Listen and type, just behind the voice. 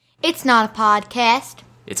It's not a podcast.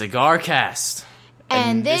 It's a Garcast.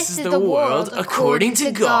 And this is the world according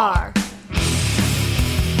to Gar.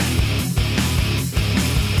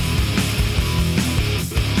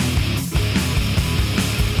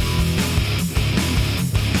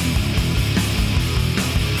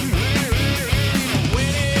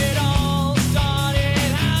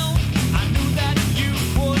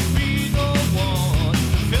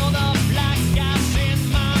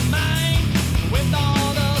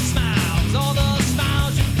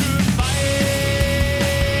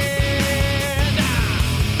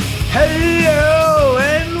 Hello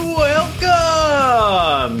and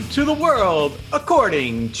welcome to the world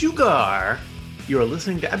according to Gar. You are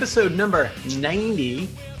listening to episode number 90.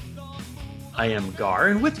 I am Gar,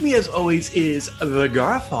 and with me as always is the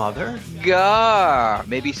Garfather. Gar!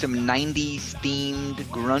 Maybe some 90s themed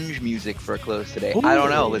grunge music for a close today. Ooh. I don't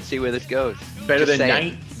know. Let's see where this goes. Better Just than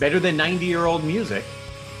saying. 90-year-old music.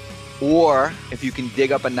 Or if you can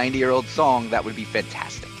dig up a 90-year-old song, that would be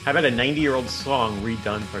fantastic. How about a 90-year-old song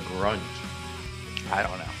redone for grunge? I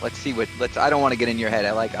don't know. Let's see what. I don't want to get in your head.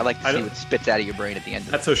 I like to see what spits out of your brain at the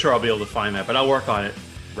end. Not so sure I'll be able to find that, but I'll work on it.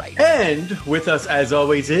 Right. And with us as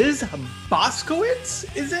always is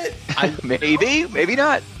Boscowitz, is it? Maybe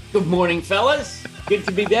not. Good morning, fellas. Good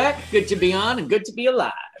to be back, good to be on, and good to be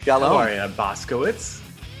alive. Shalom. How are you, Boscowitz?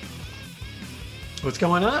 What's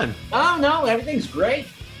going on? Oh, no, everything's great.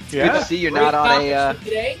 Good to see you're not on a...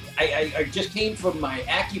 Today, I just came from my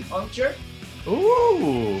acupuncture.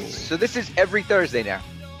 Ooh. So this is every Thursday now.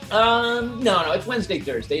 No, it's Wednesday,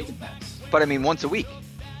 Thursday. It depends. But I mean once a week.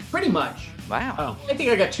 Pretty much. Wow. Oh. I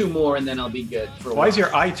think I got 2 more, and then I'll be good for a Why while. is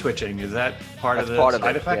your eye twitching? Is that part That's of the part of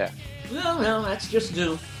side it, effect? yeah. No, that's just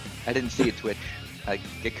due. I didn't see it twitch.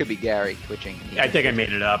 It could be Gary twitching. I think I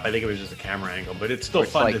made it up. I think it was just a camera angle, but it's still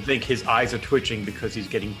It's fun like- to think his eyes are twitching because he's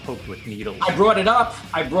getting poked with needles. I brought it up.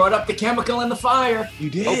 I brought up the chemical in the fire. You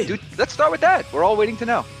did. Oh, dude, let's start with that. We're all waiting to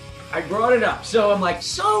know. I brought it up. So I'm like,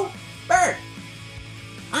 Bert,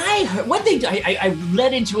 I heard what they do. I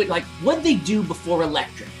led into it like what they do before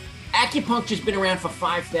electric. Acupuncture's been around for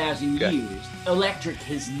 5,000 Okay. years. Electric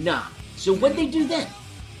has not. So what they do then?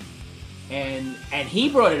 And he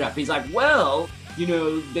brought it up. He's like, well,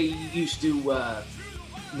 they used to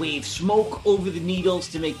wave smoke over the needles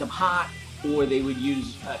to make them hot, or they would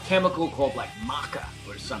use a chemical called like maca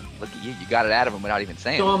or something. Look at you. You got it out of him without even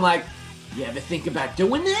saying So it. I'm like, you ever think about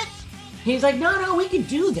doing that? He's like, no, we could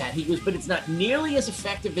do that. He goes, but it's not nearly as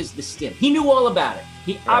effective as the stim. He knew all about it.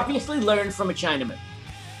 He obviously learned from a Chinaman.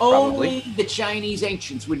 Probably. Only the Chinese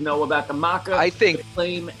ancients would know about the maca, I think- the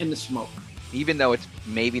flame, and the smoke. Even though it's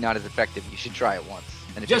maybe not as effective, you should try it once.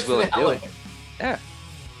 And if Just you're for willing the to do hell it, of it.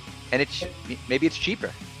 yeah. And maybe it's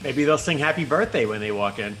cheaper. Maybe they'll sing happy birthday when they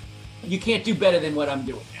walk in. You can't do better than what I'm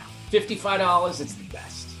doing now. $55, it's the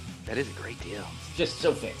best. That is a great deal. It's just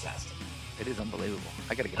so fantastic. It is unbelievable.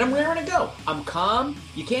 I gotta get. And I'm raring to go. I'm calm.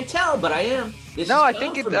 You can't tell, but I am. This No, is I calm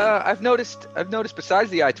think for it. me. I've noticed. Besides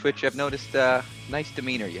the eye twitch, I've noticed nice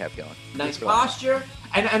demeanor you have going. Nice Good going. posture,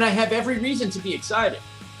 and I have every reason to be excited.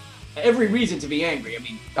 Every reason to be angry. I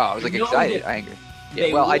mean, Oh, I was like you know excited, that angry. they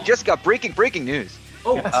Yeah. Well, I will- just got breaking news.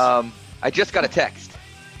 Oh, Yes. I just got a text.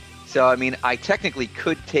 So I mean, I technically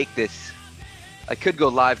could take this. I could go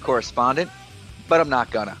live correspondent, but I'm not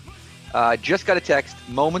gonna. Just got a text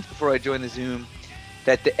moments before I joined the Zoom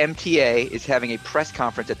that the MTA is having a press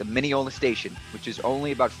conference at the Mineola station, which is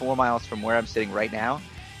only about 4 miles from where I'm sitting right now.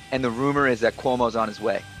 And the rumor is that Cuomo's on his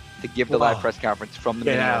way to give the live Wow. press conference from the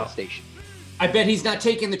Get Mineola out. station. I bet he's not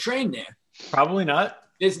taking the train there. Probably not.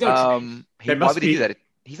 There's no train. There Why must would he be- do that?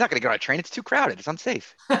 He's not going to get on a train. It's too crowded. It's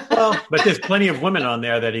unsafe. Well, but there's plenty of women on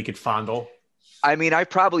there that he could fondle. I mean, I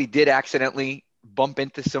probably did accidentally bump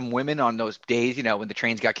into some women on those days, when the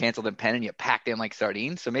trains got canceled in Penn and you packed in like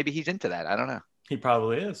sardines. So maybe he's into that. I don't know. He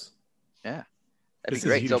probably is. Yeah. That'd This be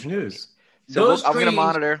great. is huge news. So Those I'm going to trains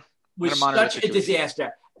monitor. was monitor such the a situation.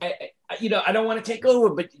 disaster. I don't want to take over,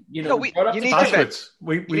 but No, you brought up need the to question. vent.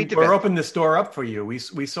 Boscowitz, You need to we're vent. opening this door up for you. We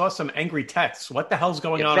saw some angry texts. What the hell's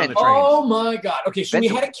going Yeah, on vent. the trains? Oh my God! Okay, so we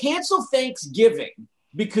Vent. had to cancel Thanksgiving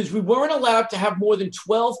because we weren't allowed to have more than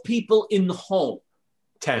 12 people in the home.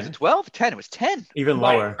 Was 10, it 12? 10. It was 10. even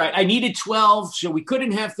lower. Right. I needed 12, so we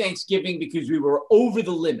couldn't have Thanksgiving because we were over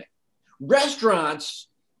the limit. Restaurants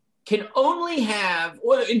can only have,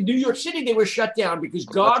 or in New York City, they were shut down because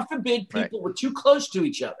God forbid people were too close to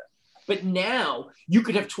each other. But now you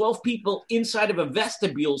could have 12 people inside of a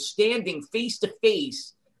vestibule standing face to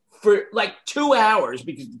face for like 2 hours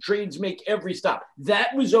because the trains make every stop.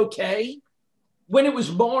 That was okay. When it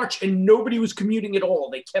was March and nobody was commuting at all,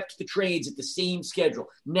 they kept the trains at the same schedule.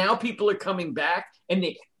 Now people are coming back and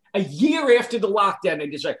A year after the lockdown, they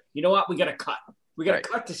decided, you know what? We got to cut. We got to Right.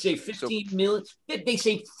 cut to save $15 million. They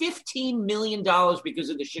saved $15 million because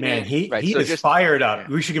of the Man, shenanigans. he is fired up.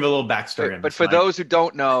 We should give a little backstory. But for those who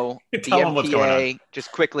don't know, the Tell them what's going MTA, on.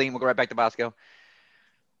 just quickly, and we'll go right back to Bosco.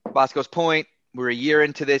 Bosco's point, we're a year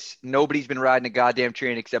into this. Nobody's been riding a goddamn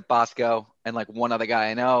train except Bosco and like one other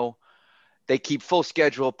guy I know. They keep full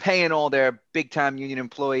schedule, paying all their big-time union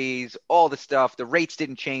employees, all the stuff. The rates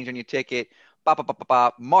didn't change on your ticket.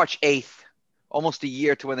 March 8th, almost a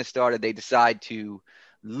year to when they started, they decide to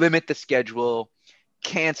limit the schedule,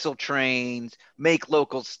 cancel trains, make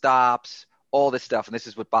local stops, all this stuff. And this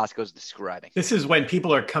is what Bosco's describing. This is when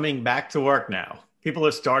people are coming back to work now. People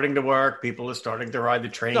are starting to work. People are starting to ride the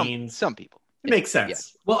trains. Some people. It makes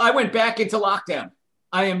sense. Yeah. Well, I went back into lockdown.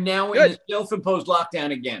 I am now in a self-imposed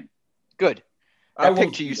lockdown again. Good. That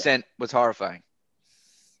picture you sent was horrifying.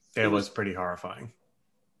 It was pretty horrifying.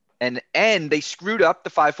 And they screwed up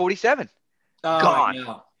the 547. Gone.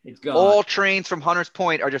 No, it's gone. All trains from Hunters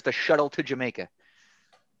Point are just a shuttle to Jamaica.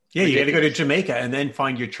 Yeah, you got to go to Jamaica and then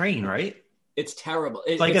find your train, right? It's terrible.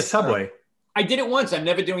 It's like a subway. Terrible. I did it once. I'm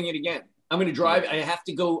never doing it again. I'm going to drive. I have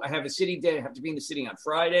to go. I have a city day. I have to be in the city on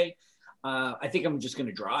Friday. I think I'm just going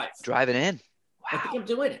to drive. Driving in. Wow. I think I'm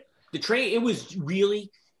doing it. The train,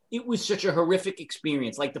 it was such a horrific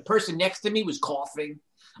experience. Like the person next to me was coughing.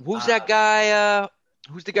 Who's that guy?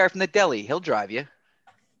 Who's the guy from the deli? He'll drive you.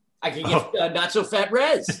 I can get Not So Fat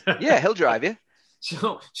Rez. Yeah, he'll drive you.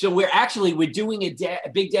 So we're doing a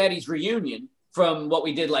Big Daddy's reunion from what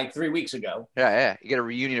we did like 3 weeks ago. Yeah. You get a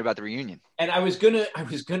reunion about the reunion. And I was gonna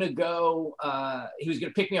go. He was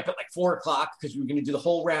gonna pick me up at like 4:00 because we were gonna do the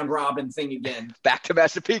whole round robin thing again. Back to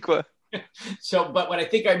Massapequa. But what I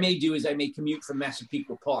think I may do is I may commute from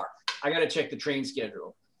Massapequa Park. I got to check the train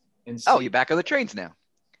schedule. And see. Oh, you're back on the trains now.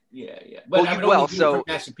 Yeah. But I would only do it from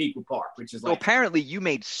Massapequa Park, which is like. So apparently you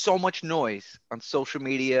made so much noise on social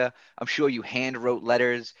media. I'm sure you hand wrote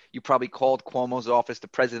letters. You probably called Cuomo's office, the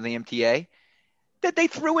president of the MTA, that they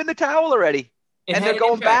threw in the towel already. And they're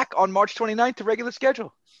going back on March 29th to regular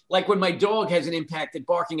schedule. Like when my dog has an impact at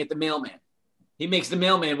barking at the mailman. He makes the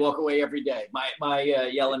mailman walk away every day. My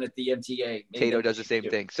yelling at the MTA. Cato does the same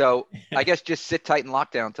thing. So I guess just sit tight in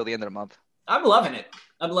lockdown until the end of the month. I'm loving it.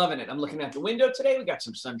 I'm looking out the window today. We got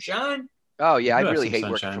some sunshine. Oh, yeah. I really hate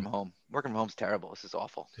working from home. Working from home is terrible. This is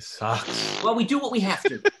awful. It sucks. Well, we do what we have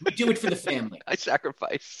to. We do it for the family. I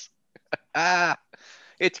sacrifice.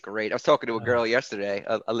 It's great. I was talking to a girl yesterday,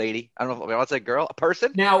 a lady. I don't know if I want to say girl, a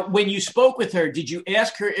person. Now, when you spoke with her, did you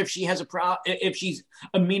ask her if she has if she's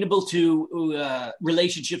amenable to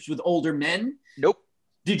relationships with older men? Nope.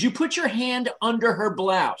 Did you put your hand under her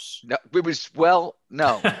blouse? No, it was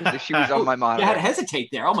no. She was on my monitor. You had to hesitate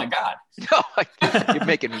there. Oh my God. No, you're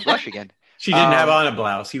making me blush again. She didn't have on a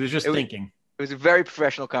blouse. He was just thinking. It was a very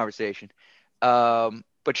professional conversation.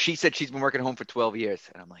 But she said she's been working home for 12 years.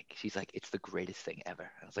 And I'm like, she's like, it's the greatest thing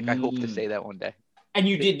ever. I was like, I hope to say that one day. And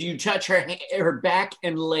did you touch her back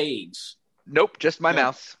and legs? Nope, just my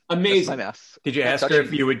mouse. Amazing. Just my mouse. Did you ask her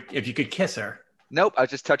if you could kiss her? Nope, I was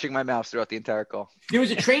just touching my mouse throughout the entire call. There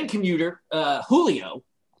was a train commuter, Julio,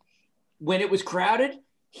 when it was crowded,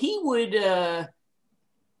 he would oh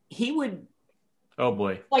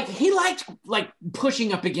boy. Like he liked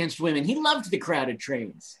pushing up against women. He loved the crowded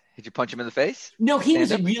trains. Did you punch him in the face? No, he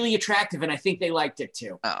was really attractive, and I think they liked it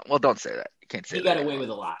too. Oh, well, don't say that. You can't say that. He got away with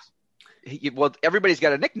a lot. Well, everybody's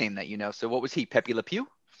got a nickname that you know. So what was he? Pepe Le Pew?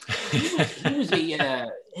 He was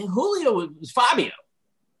Julio was Fabio.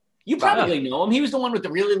 You probably know him. He was the one with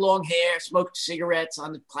the really long hair, smoked cigarettes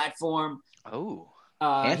on the platform. Oh.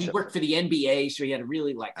 He worked for the NBA, so he had a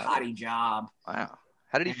really hottie job. What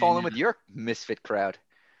did he fall in with your misfit crowd?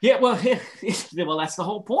 Yeah, well, that's the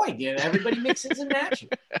whole point. Yeah, everybody mixes and matches.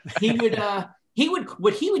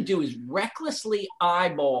 What he would do is recklessly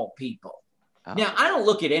eyeball people. Oh. Now, I don't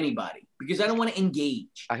look at anybody because I don't want to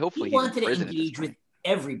engage. He wanted to engage with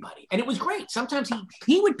everybody, and it was great. Sometimes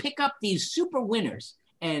he would pick up these super winners,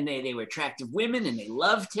 and they were attractive women, and they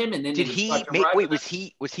loved him. And then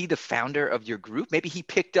was he the founder of your group? Maybe he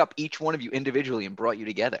picked up each one of you individually and brought you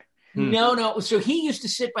together. No. So he used to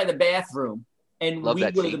sit by the bathroom. And we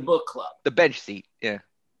were the book club. The bench seat, yeah.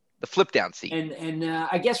 The flip down seat. And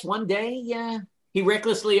I guess one day he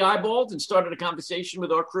recklessly eyeballed and started a conversation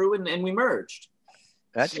with our crew, and we merged.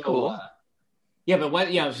 That's cool.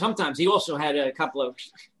 But sometimes he also had a couple of.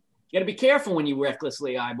 You got to be careful when you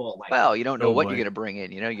recklessly eyeball. You don't know what you're going to bring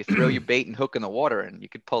in. You throw your bait and hook in the water, and you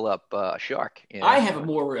could pull up a shark. I have a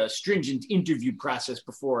more stringent interview process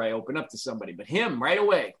before I open up to somebody, but him right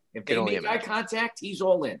away. If they make eye contact, he's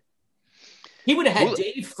all in. He would have had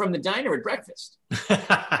Dave from the diner at breakfast.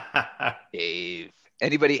 Dave.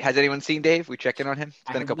 Has anyone seen Dave? We check in on him.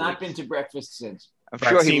 It's been a couple I have not weeks. been to breakfast since. I'm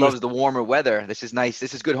sure he loves the warmer weather. This is nice.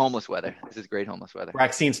 This is good homeless weather. This is great homeless weather.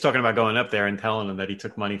 Raxine's talking about going up there and telling him that he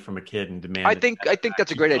took money from a kid and demanded. I think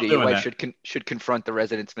that's a great idea. Your wife should confront the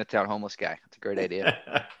resident Smithtown homeless guy. That's a great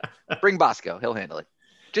idea. Bring Bosco. He'll handle it.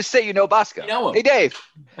 Just say you know Bosco. You know him. Hey, Dave.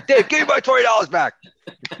 Dave, give me my $20 back.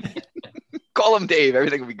 Call him Dave.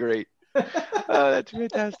 Everything will be great. That's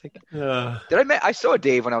fantastic. I saw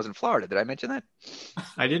Dave when I was in Florida. Did I mention that?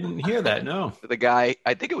 I didn't hear that. No. The guy,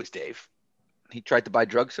 I think it was Dave. He tried to buy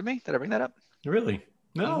drugs from me. Did I bring that up? Really?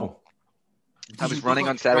 No. I was running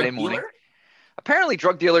on Saturday morning. Apparently,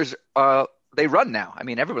 drug dealers, they run now. I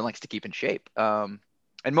mean, everyone likes to keep in shape. And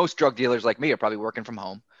most drug dealers like me are probably working from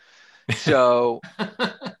home. So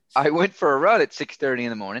I went for a run at 6:30 in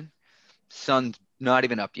the morning. Sun's not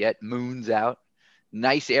even up yet. Moon's out.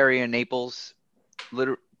 Nice area in Naples.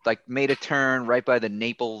 Made a turn right by the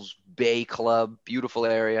Naples Bay Club. Beautiful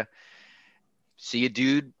area. See a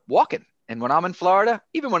dude walking. And when I'm in Florida,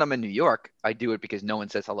 even when I'm in New York, I do it because no one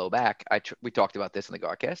says hello back. We talked about this in the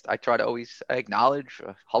Garcast. I try to always acknowledge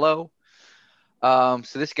hello. So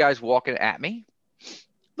this guy's walking at me.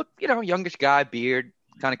 Look, youngish guy, beard,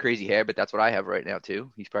 kind of crazy hair, but that's what I have right now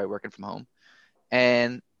too. He's probably working from home.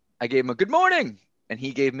 And I gave him a good morning. And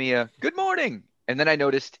he gave me a good morning. And then I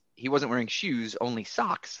noticed he wasn't wearing shoes, only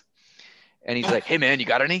socks. And he's like, hey, man, you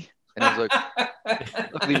got any? And I was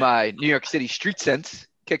like, luckily my New York City street sense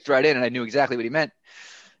kicked right in, and I knew exactly what he meant.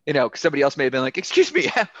 Because somebody else may have been like, excuse me,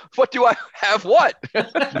 what do I have what?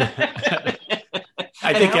 I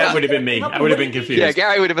think that would have been me. I would have been confused. Yeah,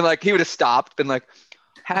 Gary would have been like, he would have stopped, been like,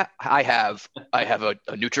 I have a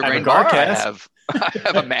Nutri-Grain bar. I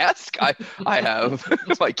have a mask. I have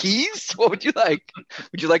my keys. What would you like?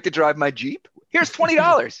 Would you like to drive my Jeep? Here's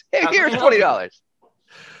 $20. Hey, here's $20.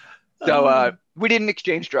 So we didn't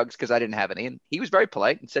exchange drugs because I didn't have any. And he was very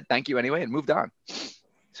polite and said thank you anyway and moved on.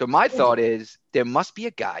 So my thought is there must be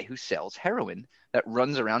a guy who sells heroin that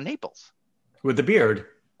runs around Naples. With a beard.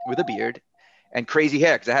 With a beard and crazy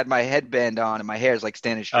hair because I had my headband on and my hair is like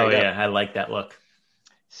standing straight up. Oh, yeah. I like that look.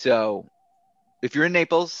 So if you're in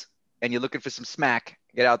Naples and you're looking for some smack,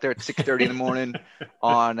 get out there at 6:30 in the morning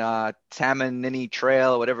on Tamanini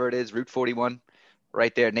Trail or whatever it is, Route 41,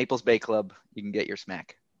 right there, Naples Bay Club. You can get your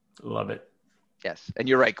smack. Love it. Yes. And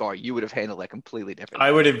you're right, Gar. You would have handled that completely different.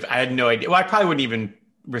 I had no idea. Well, I probably wouldn't even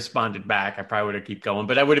responded back. I probably would have kept going,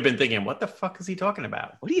 but I would have been thinking, what the fuck is he talking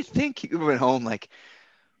about? What do you think? You went home like,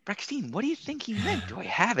 Braxton, what do you think he meant? Do I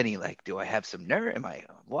have any, do I have some nerve? Am I,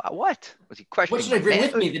 what? Was he questioning? What should I bring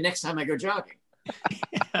with me the next time I go jogging?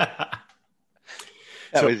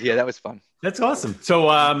 That was fun. That's awesome. So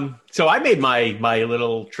I made my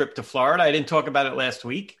little trip to Florida. I didn't talk about it last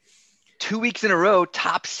week. 2 weeks in a row,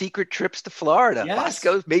 top secret trips to Florida. Yes.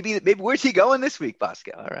 Bosco, maybe where's he going this week,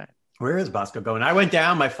 Bosco? All right. Where is Bosco going? I went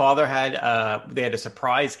down. My father they had a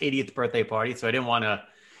surprise 80th birthday party, so I didn't want to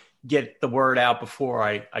get the word out before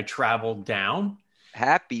I traveled down.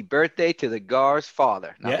 Happy birthday to the Gar's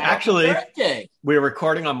father. Actually, we're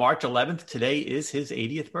recording on March 11th. Today is his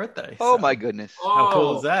 80th birthday. Oh, my goodness. How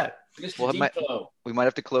cool is that? We might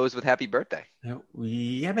have to close with happy birthday.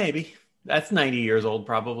 Yeah, maybe. That's 90 years old,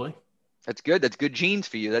 probably. That's good. That's good genes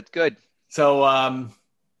for you. That's good. So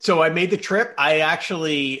I made the trip. I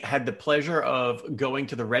actually had the pleasure of going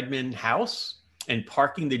to the Redmond house and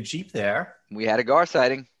parking the Jeep there. We had a Gar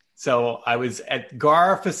sighting. So I was at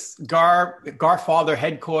Gar Father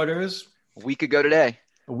headquarters. A week ago today,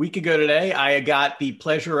 I got the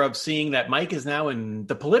pleasure of seeing that Mike is now in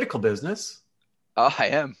the political business. Oh, I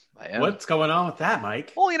am. What's going on with that,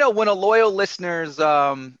 Mike? Well, when a loyal listener's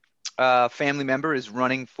family member is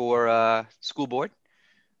running for school board,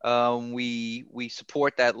 we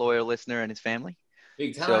support that loyal listener and his family.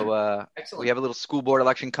 Big time. So Excellent. We have a little school board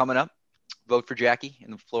election coming up. Vote for Jackie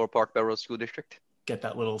in the Floral Park Belrose School District. Get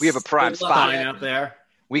that little. We have a prime spot out there.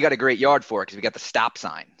 We got a great yard for it because we got the stop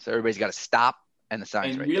sign. So everybody's got to stop and the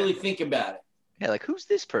sign's right really there. Think about it. Yeah, like who's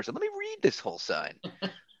this person? Let me read this whole sign.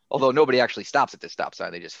 Although nobody actually stops at this stop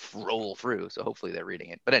sign, they just roll through. So hopefully they're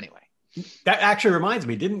reading it. But anyway, that actually reminds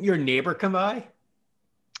me. Didn't your neighbor come by?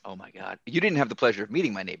 Oh my God! You didn't have the pleasure of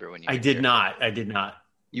meeting my neighbor when you. I did not.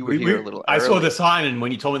 You were here a little. I saw the sign, and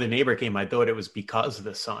when you told me the neighbor came, I thought it was because of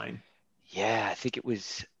the sign. Yeah, I think it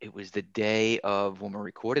was the day of when we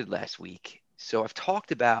recorded last week. So I've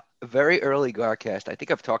talked about a very early Garcast. I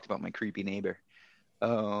think I've talked about my creepy neighbor.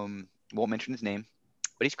 Won't mention his name,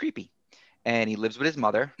 but he's creepy, and he lives with his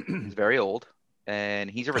mother. He's very old, and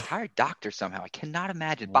he's a retired doctor somehow. I cannot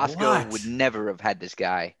imagine. Bosco would never have had this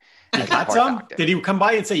guy. You got some? Doctor. Did he come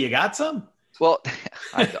by and say you got some? Well,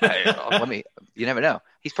 you never know.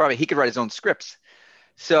 He could write his own scripts.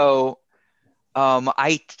 So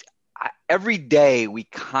every day we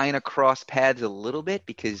kind of cross paths a little bit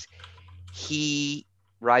because he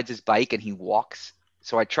rides his bike and he walks.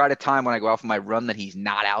 So I try to time when I go out for my run that he's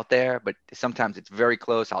not out there, but sometimes it's very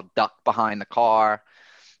close. I'll duck behind the car.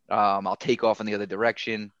 I'll take off in the other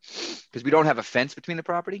direction because we don't have a fence between the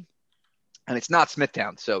property. And it's not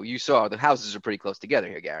Smithtown. So you saw the houses are pretty close together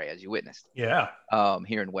here, Gary, as you witnessed. Yeah.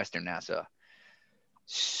 Here in Western Nassau.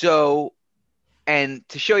 So, and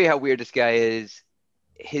to show you how weird this guy is,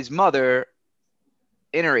 his mother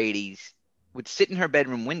in her 80s would sit in her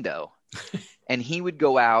bedroom window and he would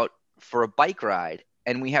go out for a bike ride.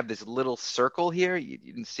 And we have this little circle here. You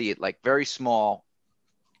can see it, like very small,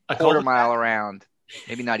 a quarter mile around,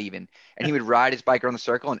 maybe not even. And he would ride his bike around the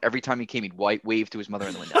circle. And every time he came, he'd wave to his mother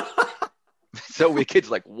in the window. So the kids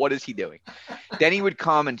like, what is he doing? Then he would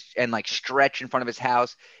come and like stretch in front of his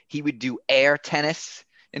house. He would do air tennis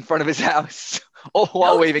in front of his house, all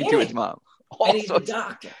while waving to his mom. And he's a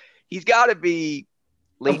doctor. He's got to be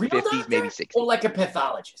late a real 50s, doctor? maybe 60s. Or like a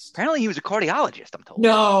pathologist. Apparently he was a cardiologist, I'm told.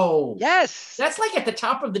 No. Yes. That's like at the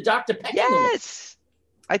top of the doctor pecking order. Yes.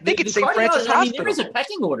 I think it's St. cardiologist, Francis Hospital. there is a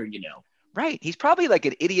pecking order, you know. Right. He's probably like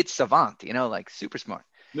an idiot savant, you know, like super smart.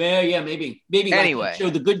 Well, yeah, maybe. Anyway. Like show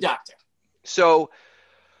the good doctor. So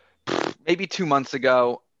maybe 2 months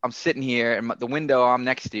ago, I'm sitting here and the window I'm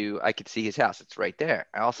next to, I could see his house. It's right there.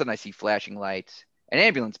 And all of a sudden I see flashing lights. An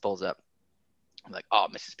ambulance pulls up. I'm like, oh,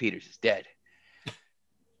 Mrs. Peters is dead.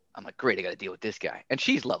 I'm like, great, I got to deal with this guy. And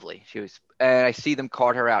she's lovely. And I see them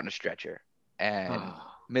cart her out in a stretcher and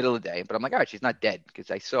middle of the day. But I'm like, all right, she's not dead because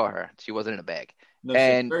I saw her. She wasn't in a bag. No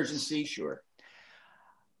emergency, sure.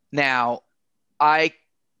 Now,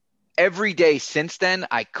 every day since then,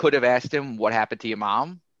 I could have asked him what happened to your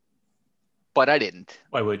mom, but I didn't.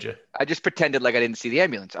 Why would you? I just pretended like I didn't see the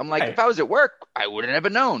ambulance. I'm like, if I was at work, I would have never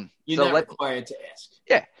known. You're not required to ask.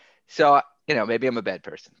 Yeah. So, maybe I'm a bad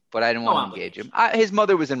person, but I didn't want to engage him. His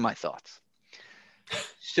mother was in my thoughts.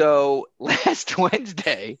 So last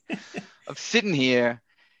Wednesday, I'm sitting here,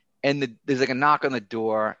 and there's like a knock on the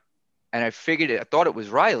door, and I thought it was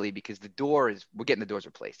Riley because we're getting the doors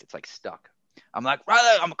replaced. It's like stuck. I'm like,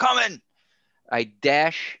 Riley, I'm coming. I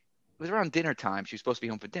dash. It was around dinner time. She was supposed to be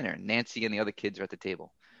home for dinner. Nancy and the other kids are at the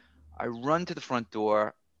table. I run to the front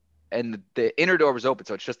door, and the inner door was open,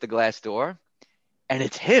 so it's just the glass door, and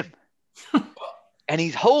it's him. And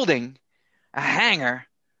he's holding a hanger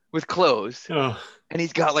with clothes, and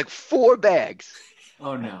he's got like 4 bags.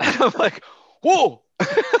 Oh, no. And I'm like, whoa.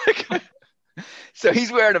 So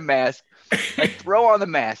he's wearing a mask. I throw on the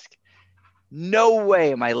mask. No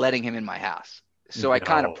way am I letting him in my house. So I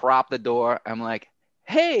kind of prop the door. I'm like,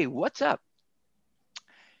 hey, what's up?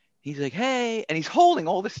 He's like, hey. And he's holding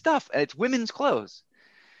all this stuff, and it's women's clothes.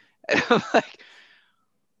 And I'm like,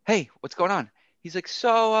 hey, what's going on? He's like,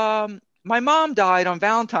 so my mom died on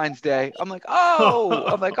Valentine's Day. I'm like,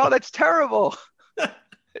 oh, that's terrible.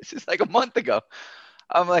 This is like a month ago.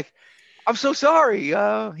 I'm like, I'm so sorry.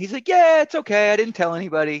 He's like, yeah, it's okay. I didn't tell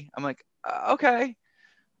anybody. I'm like, okay.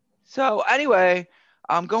 So anyway,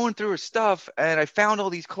 I'm going through her stuff, and I found all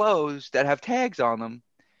these clothes that have tags on them,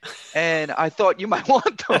 and I thought you might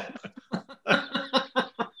want them.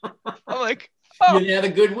 I'm like, oh. You had a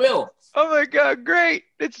goodwill. Oh my God, great.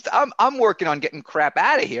 I'm working on getting crap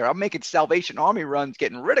out of here. I'm making Salvation Army runs,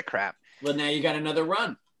 getting rid of crap. Well, now you got another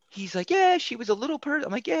run. He's like, yeah, she was a little person.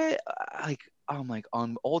 I'm like, yeah. I'm like,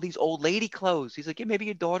 on all these old lady clothes. He's like, yeah, maybe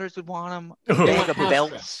your daughters would want them. They have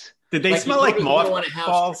belts. Did they smell like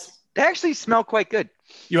mothballs? They actually smell quite good.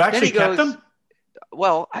 You actually kept them?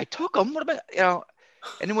 Well, I took them. What about,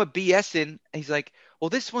 and then we're BSing. He's like, well,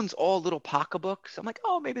 this one's all little pocketbooks. I'm like,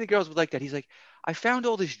 oh, maybe the girls would like that. He's like, I found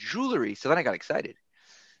all this jewelry. So then I got excited.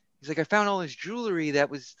 He's like, I found all this jewelry that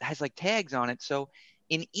has like tags on it. So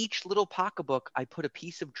in each little pocketbook, I put a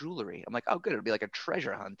piece of jewelry. I'm like, oh, good. It'll be like a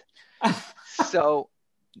treasure hunt. So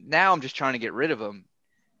now I'm just trying to get rid of him.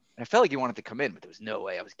 And I felt like he wanted to come in, but there was no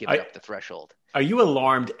way I was giving up the threshold. Are you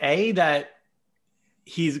alarmed, A, that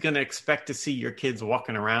he's going to expect to see your kids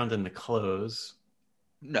walking around in the clothes?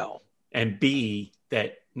 No. And B,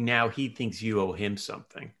 that now he thinks you owe him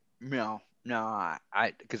something? No,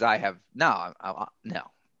 because I have no.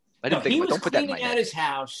 I didn't think. He was don't put that in my cleaning out head. his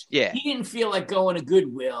house. Yeah, he didn't feel like going to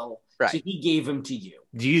Goodwill, right? So he gave them to you.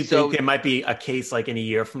 Do you think there might be a case like in a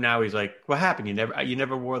year from now? He's like, "What happened? You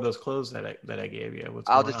never wore those clothes that I gave you."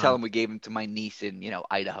 I'll just tell him we gave them to my niece in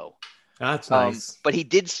Idaho. That's nice. But he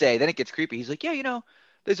did say, then it gets creepy. He's like, yeah,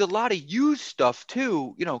 there's a lot of used stuff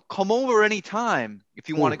too. Come over anytime if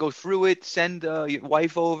you want to go through it. Send your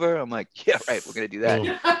wife over. I'm like, yeah, right. We're gonna do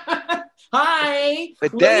that. Hi.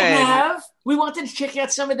 But What do you then- have? We wanted to check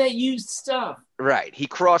out some of that used stuff. Right. He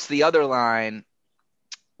crossed the other line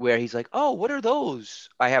where he's like, "Oh, what are those?"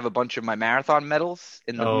 I have a bunch of my marathon medals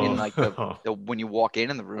in the when you walk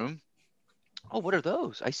in the room. "Oh, what are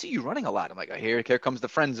those? I see you running a lot." I'm like, here comes the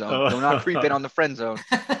friend zone. Do not creep in on the friend zone.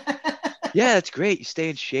 "Yeah, that's great. You stay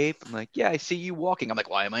in shape." I'm like, "Yeah, I see you walking." I'm like,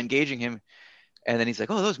 "Why am I engaging him?" And then he's like,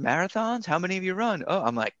 "Oh, those marathons? How many of you run?" Oh,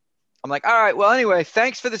 I'm like, "All right. Well, anyway,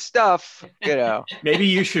 thanks for the stuff." Maybe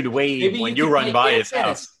you should wave Maybe when you you could run play by air his tennis.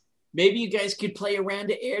 house. Maybe you guys could play around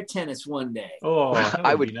to air tennis one day. Oh, that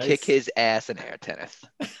I be would nice. kick his ass in air tennis.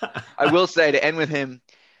 I will say, to end with him,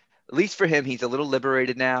 at least for him, he's a little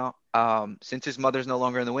liberated now. Since his mother's no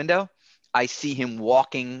longer in the window, I see him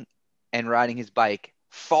walking and riding his bike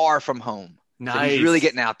far from home. Nice. So he's really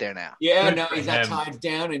getting out there now. Yeah, Good no, for he's not him. tied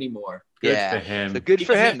down anymore. Good Yeah. for him. So good He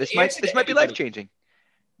for doesn't him. have This to might answer be to life anybody. changing.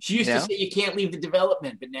 She used You to know? say you can't leave the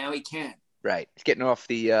development, but now he can. Right. He's getting off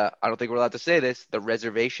the. I don't think we're allowed to say this. The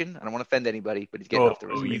reservation. I don't want to offend anybody, but he's getting off the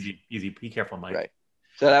reservation. easy. Be careful, Mike. Right.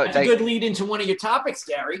 So That's a good lead into one of your topics,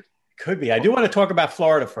 Gary. Could be. I do want to talk about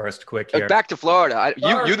Florida first, quick here. back to Florida.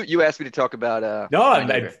 Florida. You asked me to talk about.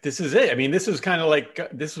 This is it. I mean, this is kind of like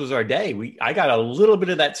this was our day. I got a little bit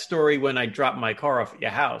of that story when I dropped my car off at your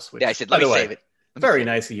house. Which, Yeah, I said, by let the me way, save it. Very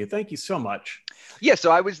nice of you. Thank you so much. Yeah, so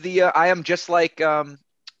I was I am just like,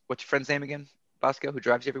 what's your friend's name again? Bosco, who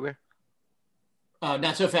drives you everywhere?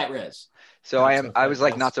 Not so fat Rez. So Not So I Fat was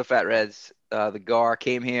like Rez. Not So Fat Rez. The GAR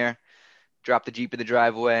came here, dropped the Jeep in the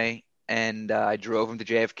driveway, and I drove him to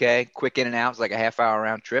JFK. Quick in and out. It was like a half-hour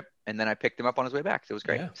round trip, and then I picked him up on his way back. So it was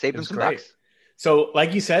great. Yeah, Saved it him was some great. bucks. So,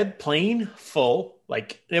 like you said, plane full.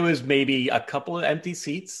 Like there was maybe a couple of empty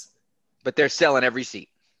seats. But they're selling every seat.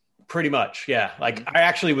 Pretty much, yeah. Like I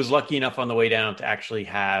actually was lucky enough on the way down to actually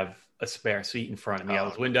have a spare seat in front of me. I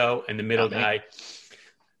was window and the middle guy.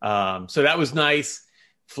 So that was nice.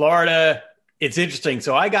 Florida, it's interesting.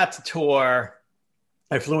 So I got to tour.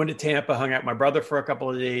 I flew into Tampa, hung out with my brother for a couple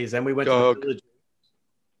of days. Then we went to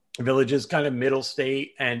the villages, kind of middle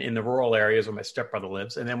state and in the rural areas where my stepbrother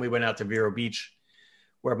lives. And then we went out to Vero Beach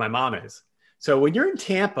where my mom is. So when you're in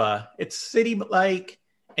Tampa, it's city-like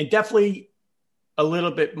and definitely a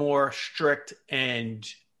little bit more strict, and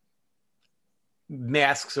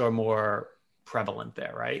masks are more prevalent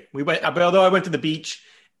there, right? Although I went to the beach,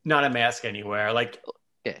 not a mask anywhere. Like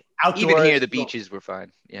outdoors, Even here, the beaches were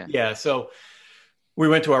fine. Yeah. Yeah. So we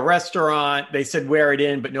went to a restaurant. They said wear it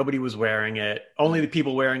in, but nobody was wearing it. Only the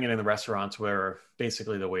people wearing it in the restaurants were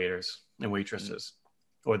basically the waiters and waitresses,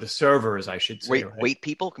 or the servers, I should say. Wait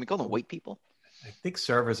people? Can we call them wait people? I think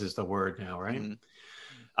servers is the word now, right? Mm-hmm.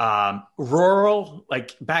 Rural,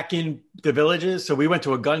 like back in the villages. So we went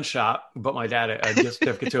to a gun shop, but my dad a gift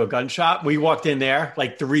certificate to a gun shop. We walked in there,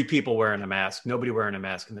 like 3 people wearing a mask. Nobody wearing a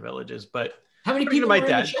mask in the villages. But how many people were in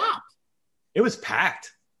the shop? It was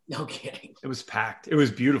packed. No kidding. It was packed. It was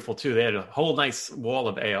beautiful too. They had a whole nice wall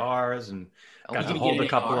of ARs and got to hold a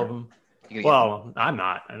couple of them. Well, I'm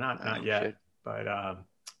not yet, shit. but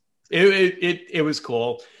it was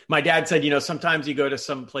cool. My dad said, sometimes you go to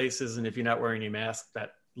some places and if you're not wearing your mask,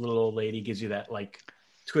 that little old lady gives you that like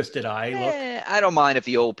twisted eye look. I don't mind if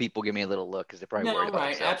the old people give me a little look because they're probably worried about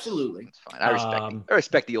themselves. Absolutely. It's fine. I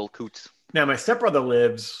respect the old coots. Now, my stepbrother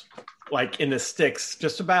lives like in the sticks,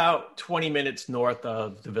 just about 20 minutes north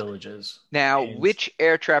of the villages. Now, which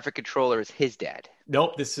air traffic controller is his dad?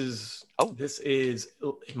 Nope, this is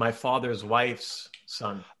my father's wife's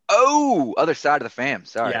son. Oh, other side of the fam.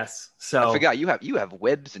 Sorry. Yes. So I forgot you have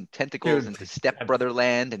webs and tentacles into stepbrother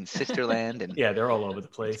land and sister land, and yeah, they're all over the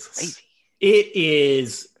place.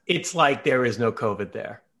 Crazy. It's like there is no COVID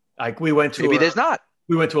there. Like we went to there's not.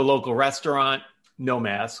 We went to a local restaurant, no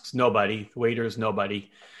masks, nobody, waiters,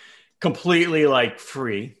 nobody, completely like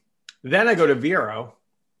free. Then I go to Vero,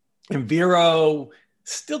 and Vero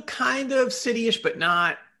still kind of city-ish, but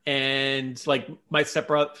not. And like my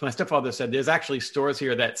stepfather said, there's actually stores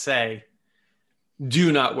here that say,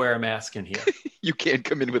 do not wear a mask in here. You can't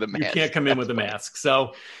come in with a mask. You can't come in with a mask.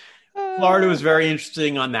 So Florida was very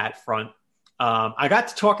interesting on that front. I got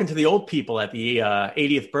to talking to the old people at the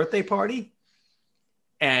 80th birthday party,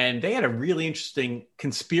 and they had a really interesting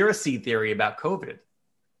conspiracy theory about COVID.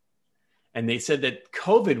 And they said that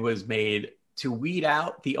COVID was made to weed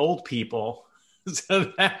out the old people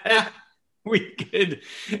so that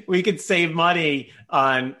we could save money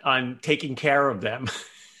on taking care of them.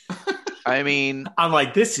 I mean, I'm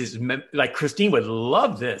like, this is like Christine would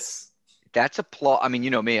love this. That's a plot. I mean, you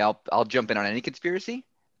know me, I'll jump in on any conspiracy.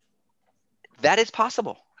 That is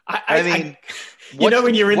possible. I mean,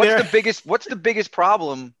 when you're in there, what's the biggest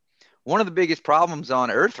problem? One of the biggest problems on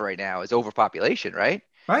Earth right now is overpopulation, right?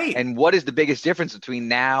 Right. And what is the biggest difference between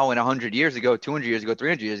now and 100 years ago, 200 years ago,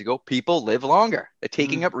 300 years ago? People live longer. They're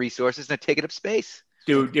taking up resources and they're taking up space.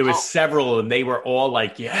 Dude, there was several, and they were all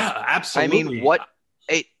like, yeah, absolutely.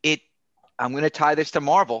 I mean, I'm going to tie this to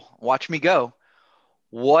Marvel. Watch me go.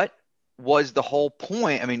 What was the whole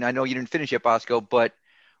point? I mean, I know you didn't finish yet, Bosco, but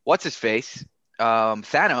what's his face?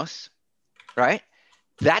 Thanos, right?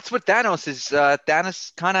 That's what Thanos is.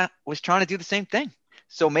 Thanos kind of was trying to do the same thing.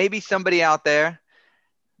 So maybe somebody out there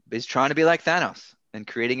is trying to be like Thanos and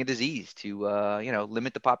creating a disease to,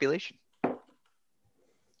 limit the population.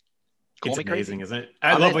 It's amazing, isn't it?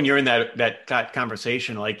 I love when you're in that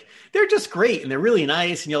conversation. Like, they're just great and they're really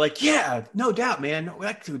nice, and you're like, yeah, no doubt, man.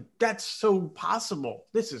 That's so possible.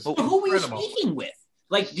 This is incredible. Who were you speaking with?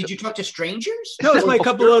 Like, did you talk to strangers? No, it's like a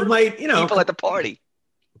couple of my, people at the party.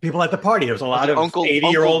 People at the party. There was a lot of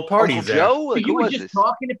 80-year-old parties Uncle there. Joe? Like, you were just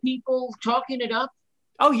talking to people, talking it up.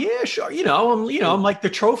 Oh yeah, sure. I'm like the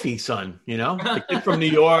trophy son. The kid from New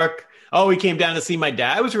York. Oh, he came down to see my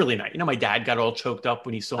dad. It was really nice. My dad got all choked up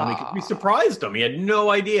when he saw me. We surprised him. He had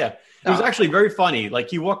no idea. It was actually very funny. Like,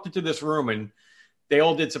 he walked into this room and they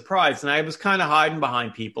all did surprise. And I was kind of hiding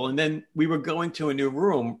behind people. And then we were going to a new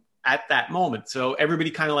room at that moment. So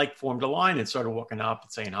everybody kind of like formed a line and started walking up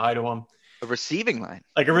and saying hi to him. A receiving line.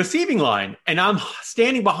 Like a receiving line. And I'm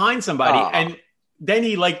standing behind somebody. And then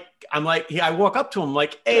I walk up to him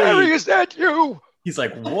like, hey. Gary, is that you? He's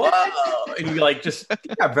like, whoa. And he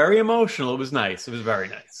got very emotional. It was nice. It was very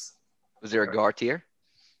nice. Was there a Gar tear?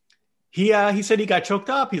 He said he got choked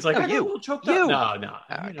up. He's like, I got a little choked up. No.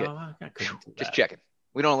 I couldn't do Just that. checking.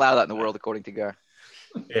 We don't allow that in the world, according to Gar.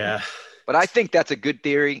 Yeah. But I think that's a good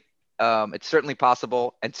theory. It's certainly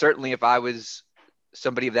possible. And certainly if I was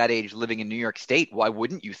somebody of that age living in New York State, why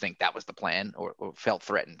wouldn't you think that was the plan or felt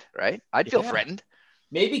threatened, right? I'd feel threatened.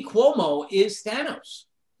 Maybe Cuomo is Thanos.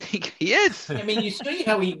 He is. I mean, you see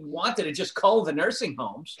how he wanted to just cull the nursing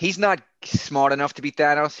homes. He's not smart enough to be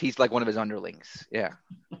Thanos. He's like one of his underlings. Yeah.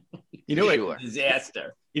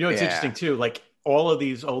 Disaster. It's interesting too. Like, all of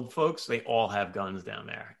these old folks, they all have guns down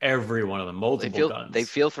there. Every one of them, multiple guns. They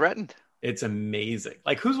feel threatened. It's amazing.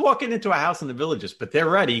 Like, who's walking into a house in the Villages? But they're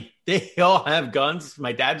ready. They all have guns.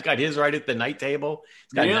 My dad's got his right at the night table.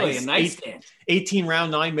 It's got a nightstand. 18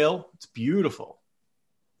 round 9mm. It's beautiful.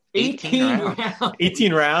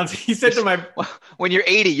 18 rounds. He said to my... When you're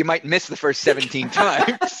 80, you might miss the first 17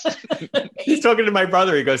 times. He's talking to my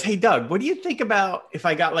brother. He goes, hey, Doug, what do you think about if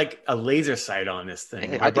I got like a laser sight on this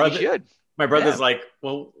thing? Hey, I think you should. My brother's like,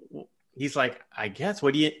 well, he's like, I guess,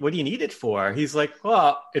 what do you need it for? He's like,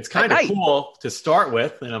 well, it's kind of cool to start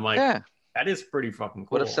with. And I'm like, that is pretty fucking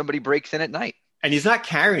cool. What if somebody breaks in at night? And he's not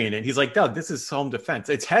carrying it. He's like, Doug, this is home defense.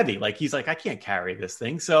 It's heavy. Like, he's like, I can't carry this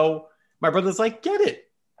thing. So my brother's like, get it.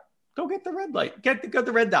 Go get the red light. Get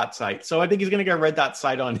the red dot sight. So I think he's going to get a red dot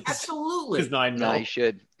sight on his 9mm. No, he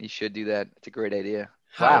should. He should do that. It's a great idea.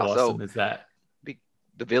 How awesome is that?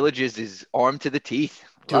 The Villages is armed to the teeth.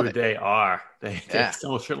 Dude, they are. They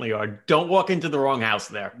so certainly are. Don't walk into the wrong house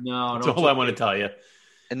there. No, that's all I want to tell you.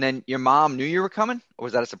 And then your mom knew you were coming? Or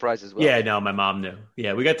was that a surprise as well? Yeah, no, my mom knew.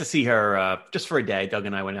 Yeah, we got to see her just for a day. Doug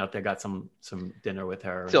and I went out there, got some dinner with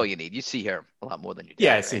her. That's all you need. You see her a lot more than you do.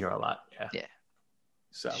 Yeah, I see her a lot. Yeah.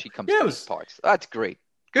 So she comes to these parts. That's great.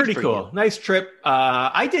 Good pretty cool. You. Nice trip.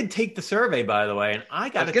 I did take the survey, by the way, and I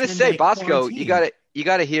was going to say, Bosco, you got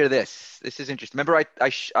to hear this. This is interesting. Remember,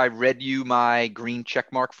 I read you my green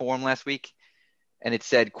checkmark form last week, and it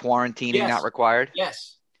said quarantining not required.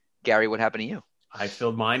 Yes. Gary, what happened to you? I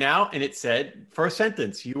filled mine out, and it said, first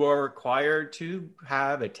sentence, you are required to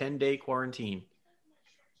have a 10-day quarantine.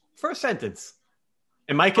 First sentence.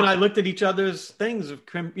 And Mike and I looked at each other's things,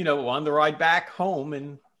 on the ride back home,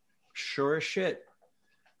 and sure as shit.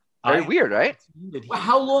 Very weird, right? Well,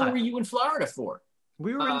 how long were you in Florida for?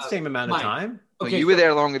 We were in the same amount of time. Okay, you were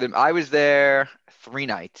there longer than I was there 3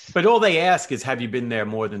 nights. But all they ask is, have you been there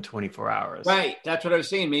more than 24 hours? Right. That's what I was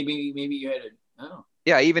saying. Maybe you had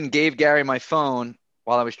Yeah, I even gave Gary my phone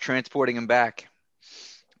while I was transporting him back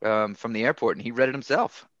from the airport, and he read it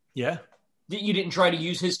himself. Yeah. You didn't try to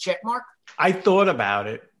use his check mark? I thought about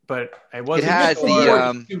it, but I wasn't. It has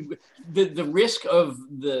the risk of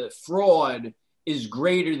the fraud is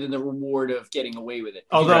greater than the reward of getting away with it.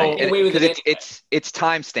 Although it's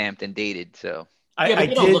time stamped and dated, so I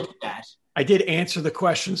did look at that. I did answer the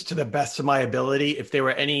questions to the best of my ability. If there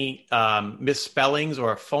were any misspellings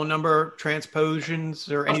or phone number transpositions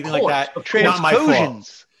or anything like that, not my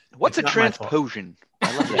fault. What's a transposition?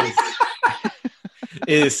 I love that.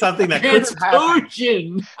 It is something that could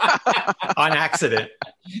happen on accident.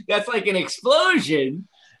 That's like an explosion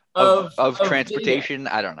of transportation.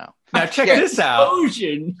 I don't know. Now check this out.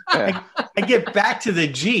 Explosion. I get back to the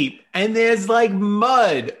Jeep, and there's like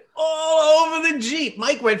mud all over the Jeep.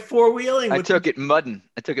 Mike went four-wheeling. I took it mudding.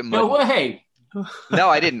 No way. No,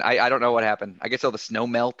 I didn't. I don't know what happened. I guess all the snow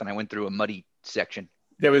melt, and I went through a muddy section.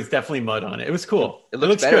 There was definitely mud on it. It was cool. It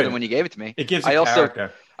looks better than when you gave it to me. It gives you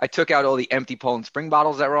character. I took out all the empty Poland Spring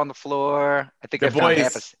bottles that were on the floor. I think I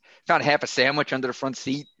found half a sandwich under the front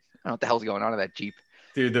seat. I don't know what the hell's going on in that Jeep.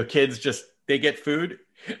 Dude, the kids they get food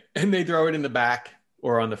and they throw it in the back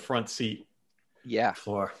or on the front seat. Yeah.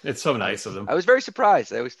 Floor. It's so nice of them. I was very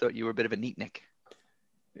surprised. I always thought you were a bit of a neatnik.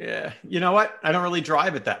 Yeah. You know what? I don't really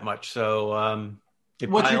drive it that much, so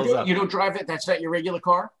it piles up. You don't drive it? That's not your regular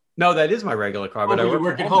car? No, that is my regular car, but I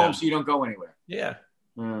work at home, so you don't go anywhere. Yeah.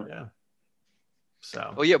 Yeah.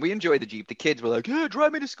 So. Well, yeah, we enjoyed the Jeep. The kids were like, "Yeah,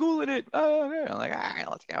 drive me to school in it." Oh, yeah. I'm like, "All right,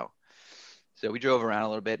 let's go." So we drove around a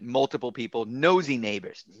little bit. Multiple people, nosy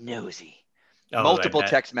neighbors, multiple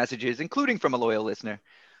text messages, including from a loyal listener.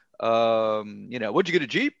 What'd you get a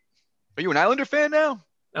Jeep? Are you an Islander fan now?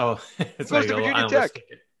 Oh, it's supposed to Virginia Tech.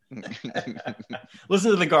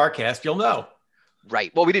 Listen to the Garcast, you'll know.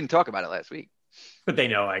 Right. Well, we didn't talk about it last week, but they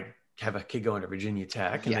know I have a kid going to Virginia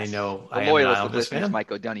Tech, and they know the loyalist of listeners,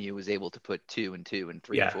 Mike O'Donoghue, was able to put 2 and 2 and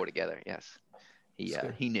 3 and 4 together. Yes,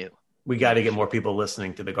 he knew. We got to get more people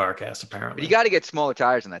listening to the Garcast, apparently. But you got to get smaller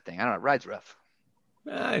tires on that thing. I don't know. It rides rough.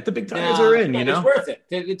 The big tires are in, you know. It's worth it.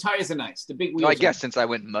 The tires are nice. The big wheels. I guess since I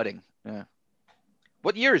went mudding. Yeah.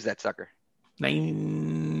 What year is that sucker?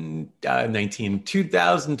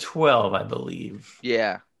 2012, I believe.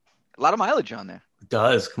 Yeah. A lot of mileage on there. It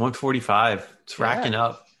does. 145. It's racking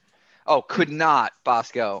up. Oh,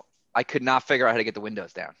 Bosco. I could not figure out how to get the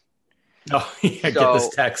windows down. Oh, yeah, get this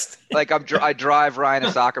text. Like I drive Ryan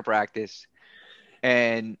to soccer practice,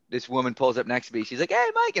 and this woman pulls up next to me. She's like, "Hey,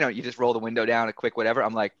 Mike," you just roll the window down, a quick whatever.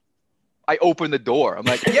 I'm like, I open the door. I'm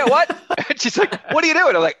like, "Yeah, what?" And she's like, "What are you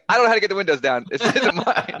doing?" I'm like, "I don't know how to get the windows down. This isn't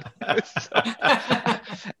mine."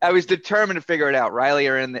 I was determined to figure it out. Riley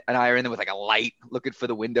and I are in there with like a light, looking for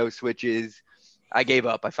the window switches. I gave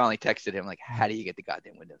up. I finally texted him like, "How do you get the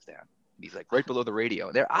goddamn windows down?" And he's like, "Right below the radio."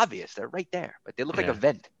 And they're obvious. They're right there, but they look like a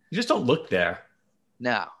vent. You just don't look there.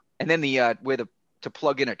 No. And then to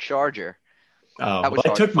plug in a charger. Oh,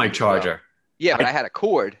 I took my charger. Yeah, but I had a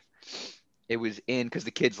cord. It was in because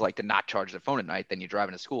the kids like to not charge their phone at night. Then you drive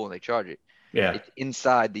into school and they charge it. Yeah. It's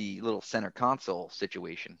inside the little center console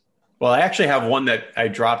situation. Well, I actually have one that I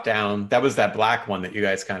dropped down. That was that black one that you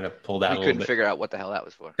guys kind of pulled out. We couldn't figure out what the hell that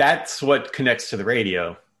was for. That's what connects to the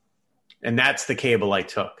radio. And that's the cable I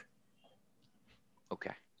took.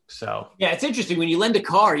 Okay. So yeah, it's interesting when you lend a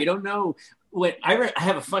car. You don't know when I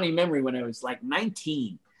have a funny memory when I was like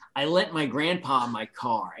 19. I lent my grandpa my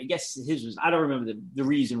car. I guess his was, I don't remember the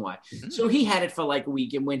reason why. Mm-hmm. So he had it for like a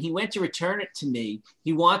week. And when he went to return it to me,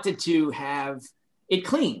 he wanted to have it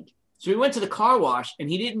cleaned. So he went to the car wash and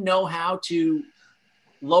he didn't know how to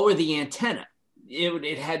lower the antenna.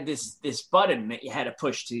 It had this button that you had to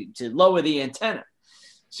push to lower the antenna.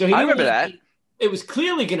 So I remember that. It was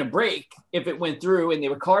clearly going to break if it went through, and there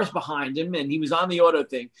were cars behind him, and he was on the auto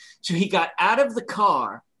thing. So he got out of the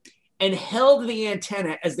car and held the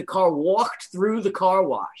antenna as the car walked through the car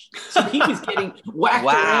wash. So he was getting whacked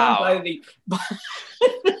around by the...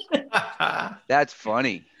 That's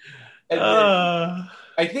funny. I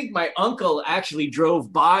think my uncle actually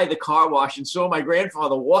drove by the car wash and saw my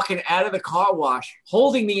grandfather walking out of the car wash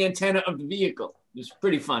holding the antenna of the vehicle. It was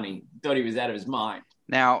pretty funny. Thought he was out of his mind.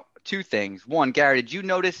 Now, 2 things. One, Gary, did you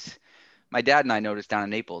notice, my dad and I noticed down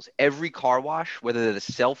in Naples, every car wash, whether they're the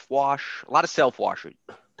self-wash, a lot of self-washers,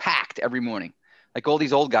 packed every morning. Like all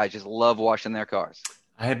these old guys just love washing their cars.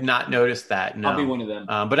 I have not noticed that. No. I'll be one of them.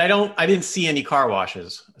 But I didn't see any car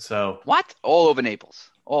washes. So what? All over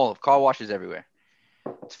Naples. All car washes everywhere.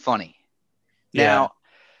 It's funny. Yeah. Now,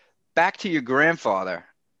 back to your grandfather.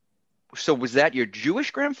 So was that your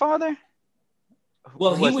Jewish grandfather?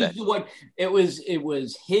 Well, he was the one. It was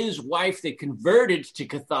his wife that converted to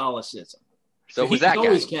Catholicism. So was that guy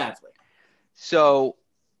always Catholic? So,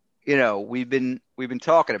 we've been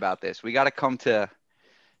talking about this. We got to come to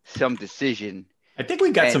some decision. I think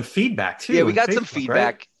we got some feedback too. Yeah, we got some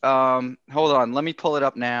feedback. Right? Hold on, let me pull it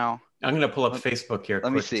up now. I'm going to pull up Facebook here.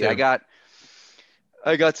 Let me see. Too. I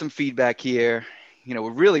got some feedback here. We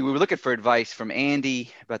were looking for advice from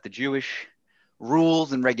Andy about the Jewish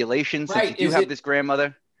rules and regulations. Right. Since you do have this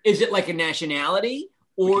grandmother. Is it like a nationality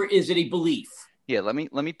or is it a belief? Yeah, let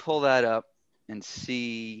me pull that up and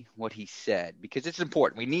see what he said, because it's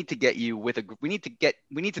important. We need to get you we need to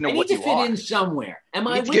know what you are. I need to fit in somewhere. We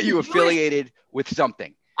need to get you affiliated with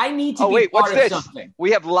something. I need to Oh, be wait, part what's of this? something.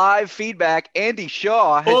 We have live feedback. Andy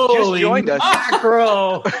Shaw has just Holy joined us.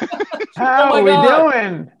 mackerel. How my are we God.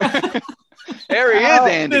 doing? There he is,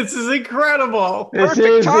 Andy. This is incredible. This Perfect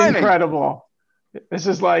is timing. incredible. This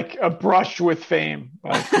is like a brush with fame.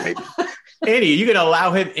 Like, Andy, are you going to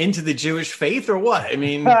allow him into the Jewish faith or what? I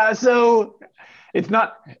mean, so it's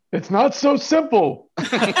not so simple.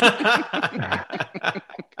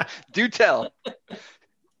 Do tell.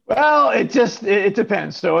 Well, it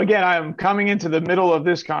depends. So again, I'm coming into the middle of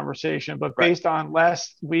this conversation, but based on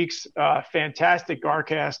last week's fantastic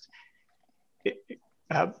Garcast,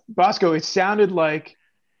 Bosco, it sounded like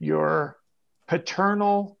your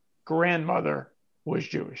paternal grandmother was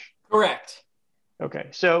Jewish. Correct. Okay,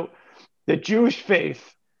 so the Jewish faith,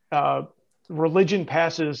 religion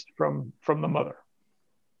passes from the mother.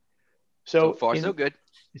 So far, so good.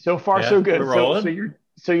 So far, Yeah, so good. we're rolling.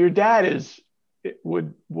 So your dad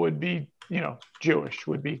would be Jewish.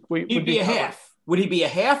 Would be a half. Would he be a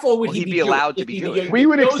half, or would Will he he be be allowed to Jewish? be If he- Jewish? We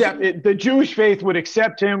would chosen- accept it. The Jewish faith would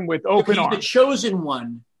accept him with open He's the arms. chosen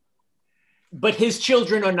one, but his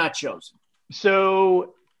children are not chosen.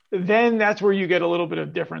 So then that's where you get a little bit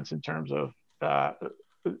of difference in terms of,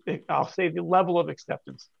 I'll say, the level of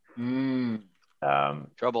acceptance.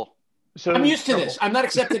 Trouble. So I'm used to this. I'm not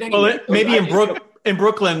accepted anyway. well, maybe in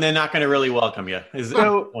Brooklyn, they're not going to really welcome you. Is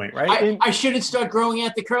the point, right? I shouldn't start growing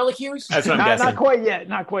out the curlicues. That's what I'm guessing. Not quite yet.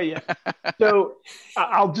 Not quite yet. So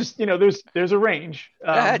I'll just, there's a range.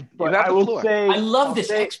 Go ahead. You But have I the will floor. say, I love I'll this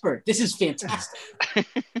say- expert. This is fantastic.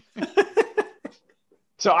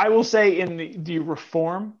 So I will say in the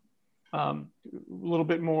reform, a little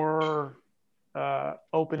bit more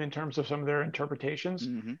open in terms of some of their interpretations.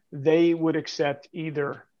 Mm-hmm. They would accept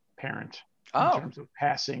either parent in Oh, terms of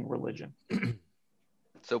passing religion.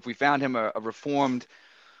 so if we found him a reformed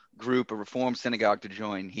group, a reformed synagogue to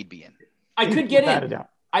join, he'd be in. I could get Without a in. doubt.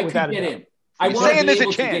 I Without could a get doubt. in. I You're want to saying be there's a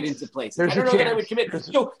able to get chance. into places. There's I don't a know that I chance. would commit. There's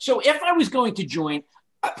a- So if I was going to join,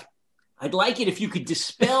 I'd like it if you could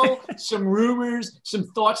dispel some rumors, some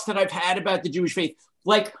thoughts that I've had about the Jewish faith.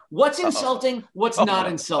 Like what's insulting, what's not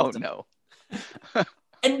insulting. Oh, no.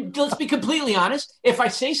 And let's be completely honest. If I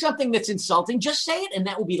say something that's insulting, just say it, and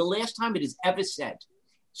that will be the last time it is ever said.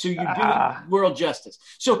 So you do it world justice.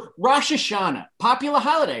 So Rosh Hashanah, popular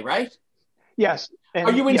holiday, right? Yes. And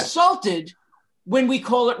Are you yes. insulted when we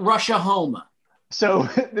call it Rosh Hashanah? So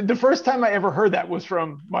the first time I ever heard that was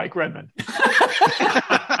from Mike Redmond.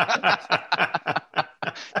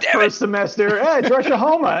 First semester, hey, it's Rosh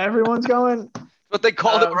Hashanah. Everyone's going. What they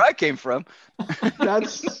called it where I came from.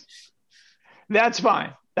 That's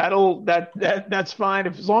fine. That's fine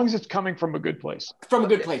as long as it's coming from a good place. From a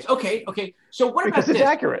good place. Okay. So what Because about it's this?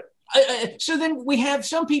 accurate. So then we have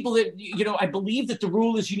some people that, I believe that the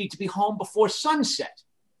rule is you need to be home before sunset.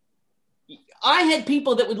 I had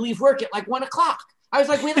people that would leave work at like 1 o'clock. I was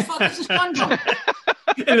like, where the fuck is the sun going?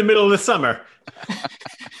 In the middle of the summer.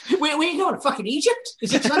 Where are you going? Fucking Egypt?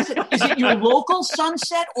 Is it sunset? Is it your local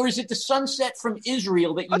sunset, or is it the sunset from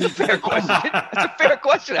Israel that you That's a need to fair be home? question. That's a fair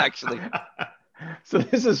question, actually. So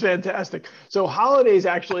this is fantastic. So holidays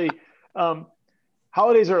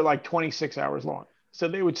holidays are like 26 hours long. So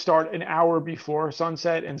they would start an hour before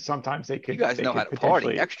sunset, and sometimes they could. You guys they know could how to party.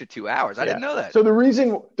 potentially- Extra 2 hours. I didn't know that. So the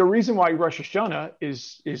reason why Rosh Hashanah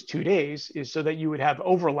is 2 days is so that you would have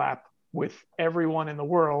overlap with everyone in the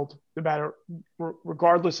world, no matter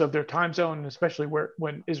regardless of their time zone, and especially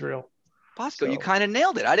when Israel. Bosco, you kind of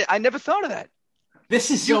nailed it. I never thought of that. This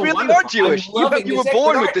is You so really wonderful. are Jewish. I'm loving You were this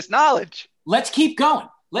born expert. with this knowledge. Let's keep going.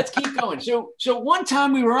 So one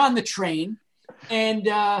time we were on the train, and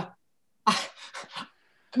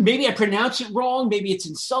maybe I pronounce it wrong, maybe it's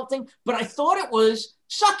insulting, but I thought it was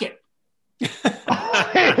suck it.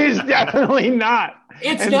 It is definitely not.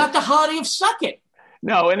 It's not the holiday of suck it.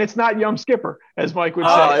 No, and it's not Yom Skipper, as Mike would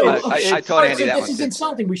say. I taught Andy that This one, is too.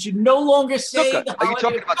 insulting. We should no longer say Sukkah. the Are you holiday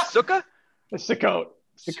talking of- about Sukkah? It's Sukkot.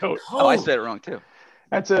 Sukkot. Oh, I said it wrong, too.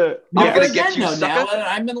 That's a I'm gonna gonna get you, now. sucker.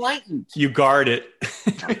 I'm enlightened. You guard it.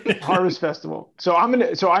 Harvest Festival. So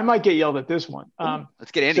I might get yelled at this one.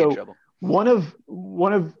 Let's get Andy in trouble. One of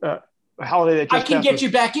a holiday that I just can passed get was- you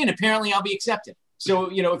back in. Apparently, I'll be accepted. So,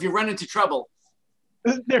 if you run into trouble,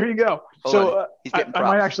 There you go. Hold So on. He's I getting might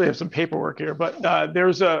props. actually have some paperwork here, but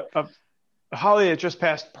there's a holiday that just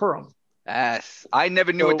passed Purim. Yes. I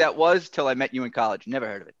never knew So- what that was till I met you in college. Never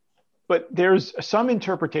heard of it. But there's some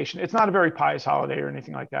interpretation. It's not a very pious holiday or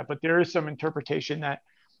anything like that, but there is some interpretation that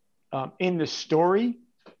in the story,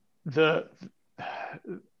 the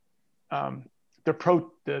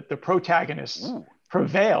protagonists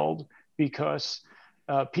prevailed because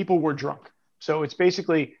people were drunk. So it's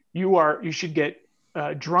basically you should get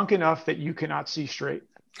drunk enough that you cannot see straight,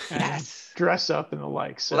 and dress up and the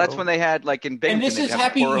like. So well, that's when they had like in Binghamton. And this they'd is have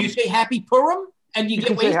happy. Purim. You say Happy Purim, and you you get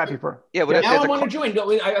can say wasted? Happy Purim. Yeah, well, Now I want to join.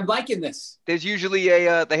 I'm liking this. There's usually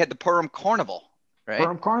they had the Purim Carnival, right?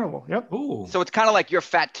 Purim Carnival. Yep. Ooh. So it's kind of like your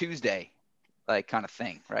Fat Tuesday, like kind of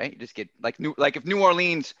thing, right? You just get like if New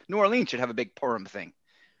Orleans should have a big Purim thing.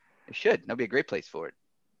 It should. That'd be a great place for it.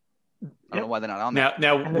 I don't know why they're not on there.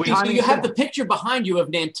 Now And the we, So timing you have similar. the picture behind you of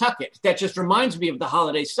Nantucket. That just reminds me of the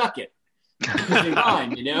holiday Suck It. Because they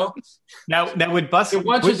rhyme, you know? now would There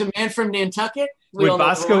once was a man from Nantucket. We would all know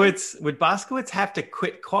the rhyme. Boscowitz have to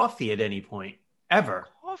quit coffee at any point ever?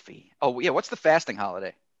 Coffee. Oh yeah, what's the fasting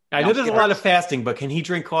holiday? I know there's a lot of fasting, but can he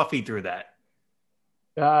drink coffee through that?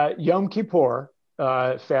 Yom Kippur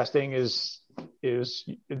fasting is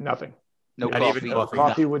nothing. No Not coffee. even coffee.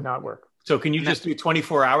 Coffee would not work. So can you just do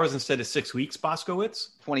 24 hours instead of 6 weeks, Boscowitz?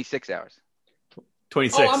 26 hours.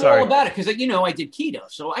 26. Oh, I'm sorry. all about it because I did keto,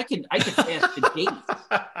 so I can fast for days.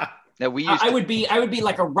 Now we used I to, would be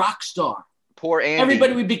like a rock star. poor Andy.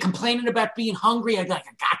 Everybody would be complaining about being hungry. I'd be like,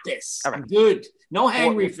 I got this. All right. I'm good. No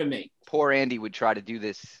hangry for me. Poor Andy would try to do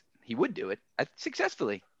this. He would do it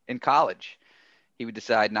successfully in college. He would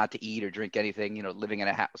decide not to eat or drink anything. Living in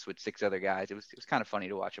a house with 6 other guys. It was kind of funny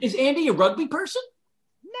to watch him. Is Andy a rugby person?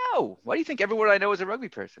 No. Why do you think everyone I know is a rugby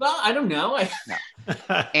person? Well, I don't know.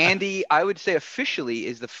 Andy, I would say officially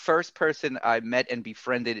is the first person I met and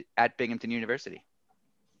befriended at Binghamton University.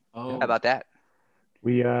 Oh. How about that?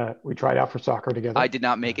 We tried out for soccer together. I did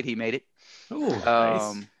not make it. He made it. Ooh,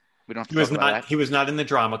 nice. We don't have to He was talk about that. not. He was not in the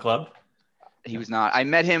drama club. He was not. I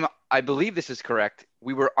met him. I believe this is correct.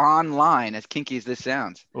 We were online, as kinky as this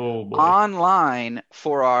sounds, Oh boy. online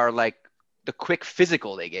for our the quick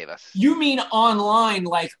physical they gave us. You mean online,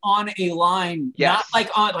 like on a line, Yes. not like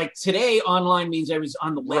on like today. Online means I was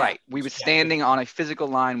on the web. Right. We were standing on a physical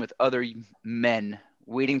line with other men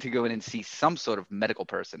waiting to go in and see some sort of medical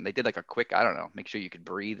person. They did like a quick, I don't know, make sure you could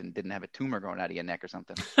breathe and didn't have a tumor growing out of your neck or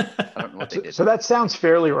something. I don't know what they did. So that sounds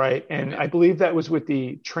fairly right. And I believe that was with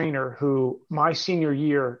the trainer who my senior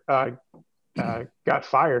year got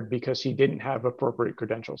fired because he didn't have appropriate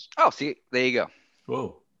credentials. Oh, see, there you go.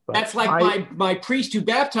 Whoa. But That's like my priest who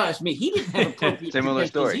baptized me. He didn't have appropriate Similar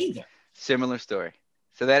credentials story. either. Similar story.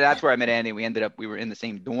 So that's where I met Andy. We were in the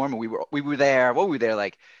same dorm. And we were there. What were we there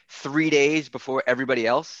like 3 days before everybody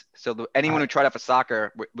else? So anyone who tried out for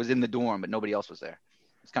soccer was in the dorm, but nobody else was there.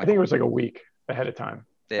 It's kind I of think it was like a week ahead of time.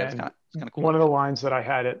 Yeah, it's And kind of cool. one of the lines that I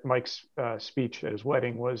had at Mike's speech at his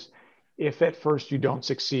wedding was, if at first you don't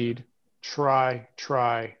succeed, try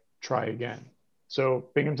again. So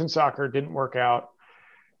Binghamton soccer didn't work out.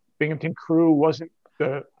 Binghamton crew wasn't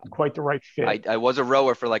quite the right fit. I was a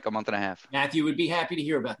rower for like a month and a half. Matthew would be happy to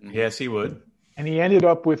hear about that. Yes, he would. And he ended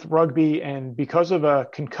up with rugby, and because of a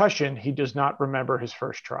concussion, he does not remember his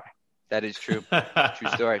first try. That is true. True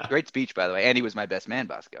story. Great speech, by the way. Andy was my best man,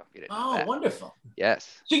 Bosco. You didn't know Oh, that. wonderful.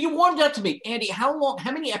 Yes. So you warmed up to me, Andy. How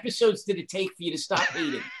many episodes did it take for you to stop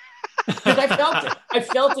hating? Because I felt it. I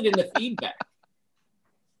felt it in the feedback.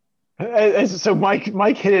 So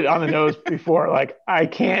Mike hit it on the nose before. Like, I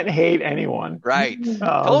can't hate anyone. Right.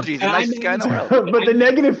 Told you, he's the and I nicest guy in the mean- world. But the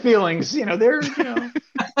negative feelings, they're,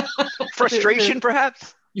 Frustration,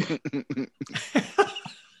 perhaps?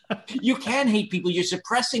 You can hate people. You're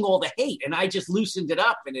suppressing all the hate, and I just loosened it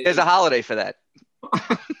up. And There's a holiday for that.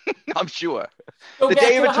 I'm sure. Go the back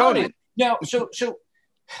Day to of the holiday. Atonement. Now, so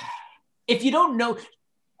if you don't know,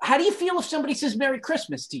 how do you feel if somebody says Merry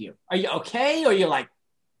Christmas to you? Are you okay? Or you're like,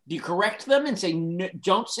 do you correct them and say,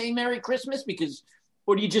 don't say Merry Christmas?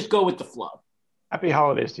 Or do you just go with the flow? Happy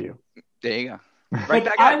holidays to you. There you go. Right Like,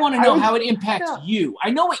 back I at it. want to know how it impacts you. I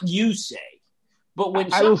know what you say, but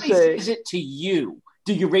when I will somebody say- says it to you,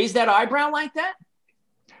 do you raise that eyebrow like that?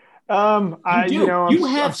 I You do. I'm, You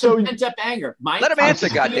have I'm so some pent-up anger. Mike, Let him I'm answer,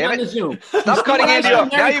 seeing it goddammit. on the Zoom. Stop cutting When I Andy said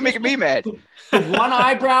off. Now Merry you're making me Christmas, mad. with one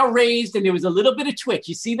eyebrow raised, and there was a little bit of twitch.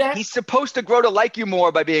 You see that? He's supposed to grow to like you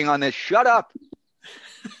more by being on this. Shut up.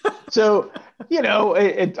 So,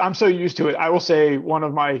 I'm so used to it. I will say one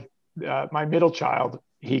of my middle child,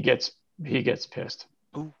 he gets pissed.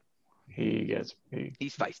 Ooh. He gets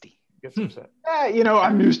Feisty. upset.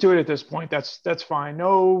 I'm used to it at this point. That's fine.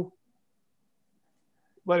 No,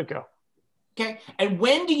 let it go. Okay. And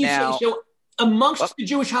when do you Now- say so? Amongst the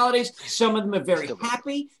Jewish holidays, some of them are very Still good.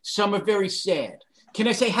 happy, some are very sad. Can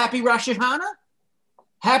I say Happy Rosh Hashanah?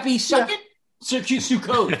 Happy Sukkot?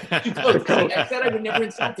 Sukkot. Sukkot. I said I would never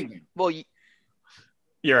insult again. Well, You're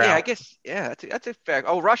yeah, out. I guess, yeah, that's a fact.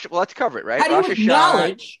 Oh, Well, let's cover it, right? How do Rosh you Hashanah.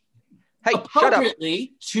 acknowledge Hey, shut up.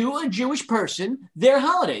 appropriately to a Jewish person their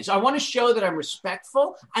holidays? I want to show that I'm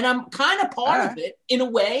respectful and I'm kind of part of it in a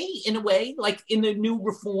way, like in the new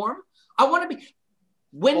reform. I want to be.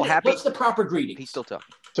 What's the proper greetings? He's still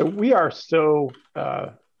talking. So we are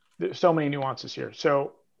there's so many nuances here.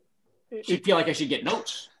 So I feel like I should get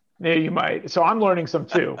notes. Yeah, you might. So I'm learning some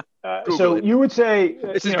too. So you would say,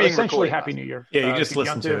 essentially, Happy New Year. Yeah, you just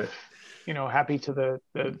listen to it. Happy to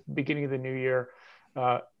the beginning of the new year.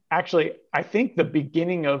 Actually, I think the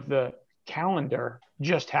beginning of the calendar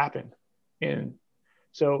just happened.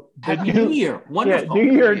 Happy New Year. Wonderful. Yeah,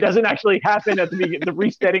 New Year doesn't actually happen at the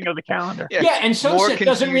resetting of the calendar. Yeah, and sunset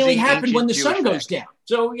doesn't really happen when the sun goes down.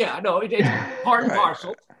 So it's part and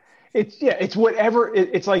parcel. It's whatever.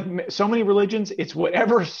 It's like so many religions. It's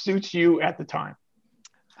whatever suits you at the time.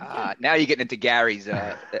 Now you're getting into Gary's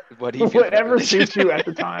whatever suits you at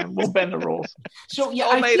the time. We'll bend the rules. So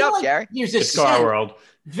I made feel up, like Gary. There's a it's our world.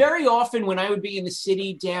 Very often when I would be in the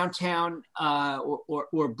city, downtown,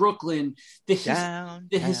 or Brooklyn, the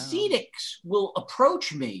Hasidics will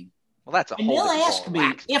approach me. Well, that's and they'll ask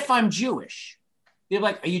me if I'm Jewish. They're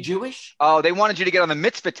like, "Are you Jewish?" Oh, they wanted you to get on the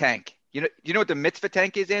mitzvah tank. You know what the mitzvah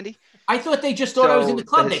tank is, Andy? I thought they just thought I was in the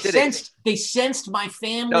club. They sensed my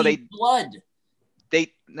family blood.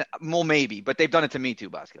 Maybe, but they've done it to me too,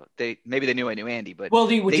 Bosco. Maybe they knew I knew Andy, but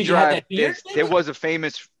did you have that beard?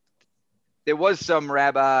 There was some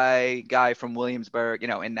rabbi guy from Williamsburg,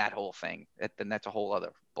 in that whole thing. Then that's a whole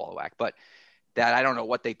other ball of wax. But that I don't know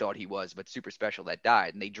what they thought he was, but super special that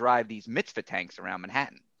died. And they drive these mitzvah tanks around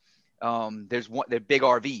Manhattan. They're big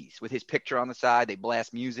RVs with his picture on the side. They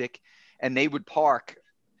blast music, and they would park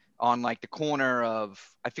on like the corner of,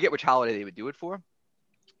 I forget which holiday they would do it for.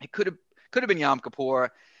 It could have been Yom Kippur,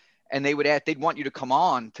 and they'd want you to come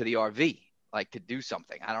on to the RV, like to do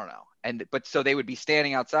something. I don't know. So they would be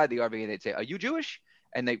standing outside the RV and they'd say, "Are you Jewish?"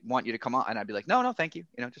 And they want you to come on. And I'd be like, no, thank you.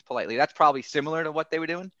 Just politely. That's probably similar to what they were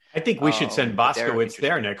doing. I think we should send Boscowitz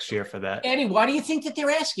there next year for that. Andy, why do you think that they're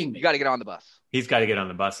asking me? You got to get on the bus. He's got to get on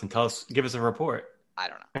the bus and give us a report. I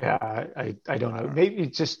don't know. Yeah, I don't know. Maybe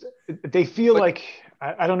it's just they feel like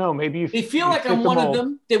I don't know. Maybe they feel like I'm one of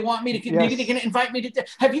them. They want me to. Yes. Maybe they can invite me to.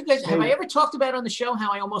 Have I ever talked about on the show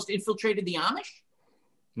how I almost infiltrated the Amish?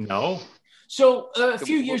 No. So a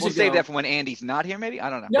few years ago, we'll save that for when Andy's not here. Maybe I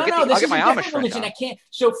don't know. No, this I'll get is my a Amish different religion. I can't.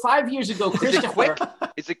 So 5 years ago, Christopher.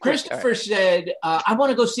 Is it quick? Christopher said, "I want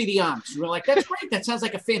to go see the Amish." We're like, "That's great. That sounds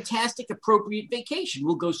like a fantastic, appropriate vacation.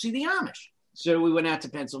 We'll go see the Amish." So we went out to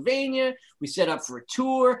Pennsylvania. We set up for a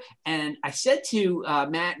tour, and I said to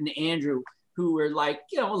Matt and Andrew, who were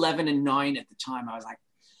 11 and 9 at the time, I was like,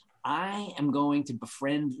 I am going to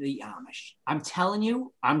befriend the Amish. I'm telling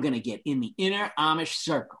you, I'm going to get in the inner Amish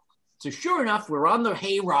circle. So sure enough, we're on the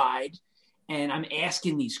hayride, and I'm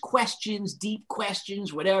asking these questions, deep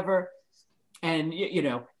questions, whatever. And,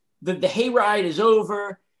 the hayride is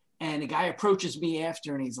over, and the guy approaches me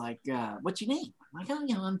after, and he's like, what's your name? I'm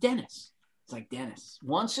like, I'm Dennis. It's like, Dennis,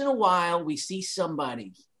 once in a while, we see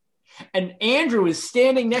somebody. And Andrew is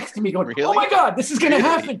standing next to me going, really? Oh, my God, this is going to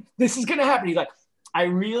happen. This is going to happen. He's like, I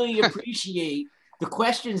really appreciate the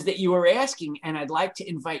questions that you were asking, and I'd like to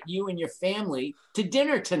invite you and your family to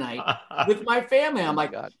dinner tonight with my family. I'm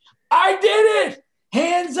like, God. I did it!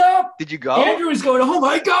 Hands up! Did you go? Andrew is going, oh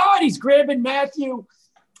my God! He's grabbing Matthew.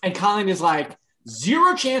 And Colin is like,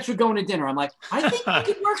 0 chance we're going to dinner. I'm like, I think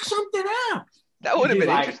we could work something out. That would have been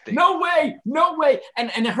interesting. No way.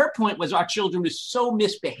 And her point was our children were so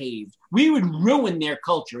misbehaved. We would ruin their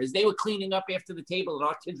culture as they were cleaning up after the table and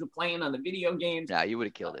our kids were playing on the video games. Yeah, you would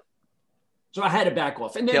have killed it. So I had to back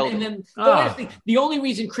off. And then the last thing, the only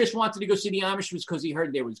reason Chris wanted to go see the Amish was because he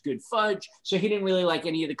heard there was good fudge. So he didn't really like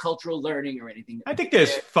any of the cultural learning or anything. I think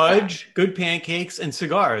there's fudge, good pancakes, and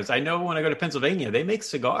cigars. I know when I go to Pennsylvania, they make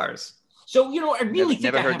cigars. So, I really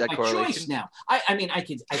think I have my correlation. choice now. I mean, I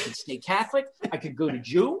could stay Catholic. I could go to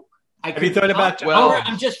Jew. Have you thought about?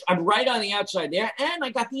 I'm right on the outside there, and I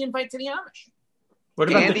got the invite to the Amish. What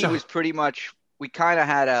about Andy was pretty much. We kind of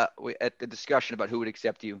had a discussion about who would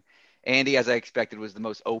accept you. Andy, as I expected, was the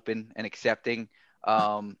most open and accepting.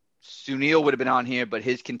 Sunil would have been on here, but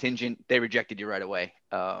his contingent, they rejected you right away.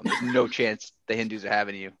 There's no chance the Hindus are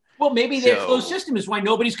having you. Well, maybe their closed system is why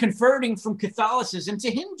nobody's converting from Catholicism to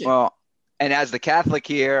Hindu. Well, and as the Catholic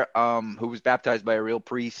here, who was baptized by a real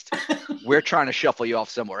priest, we're trying to shuffle you off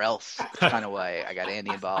somewhere else. That's kind of why I got Andy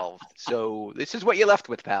involved. So this is what you're left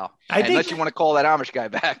with, pal. Unless you want to call that Amish guy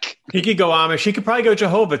back. He could go Amish. He could probably go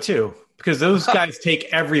Jehovah, too. Because those guys take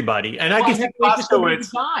everybody, and I can see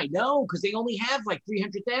Boscowitz. No, because they only have like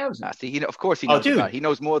 300,000. See, of course he knows about it. He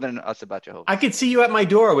knows more than us about Jehovah. I could see you at my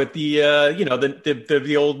door with the,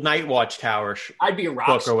 the old Night Watch Tower. I'd be a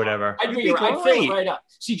rock star. Or whatever. I'd fill it right up.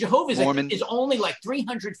 See, Jehovah's is only like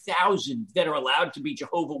 300,000 that are allowed to be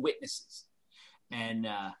Jehovah Witnesses, and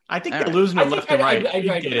I think they're losing them left and right. I'd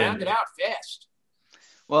round it out fast.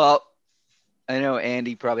 Well, I know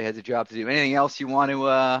Andy probably has a job to do. Anything else you want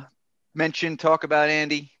to mention, talk about,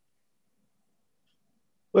 Andy?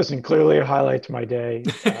 Listen, clearly a highlight to my day.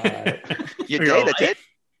 Your day, that's it?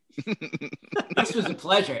 This was a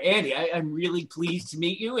pleasure. Andy, I'm really pleased to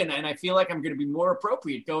meet you, and I feel like I'm going to be more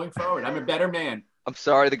appropriate going forward. I'm a better man. I'm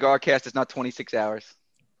sorry the Garcast is not 26 hours.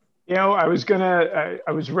 I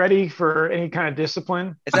was ready for any kind of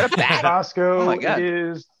discipline. Is that a bat? Bosco, Oh my God. It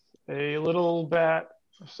is a little bat.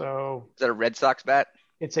 So Is that a Red Sox bat?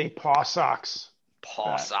 it's a Paw Sox.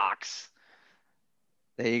 Paw Sox.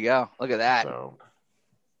 There you go. Look at that. So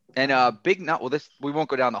And we won't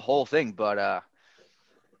go down the whole thing, but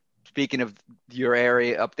speaking of your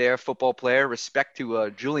area up there, football player, respect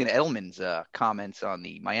to Julian Edelman's comments on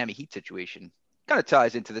the Miami Heat situation. Kind of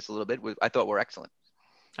ties into this a little bit. I thought were excellent.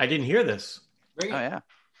 I didn't hear this. Oh, yeah.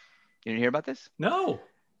 You didn't hear about this? No.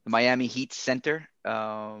 The Miami Heat center.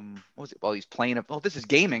 What was it? Well, he's playing this is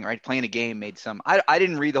gaming, right? Playing a game made some. I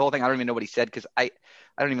didn't read the whole thing. I don't even know what he said because I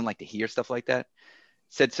don't even like to hear stuff like that.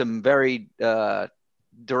 Said some very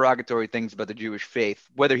derogatory things about the Jewish faith,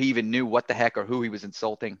 whether he even knew what the heck or who he was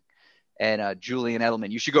insulting. And Julian Edelman,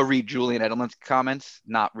 you should go read Julian Edelman's comments,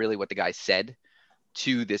 not really what the guy said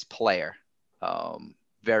to this player.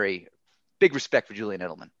 Very big respect for Julian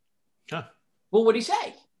Edelman. Huh. Well, what did he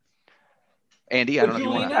say? Andy, I don't know if you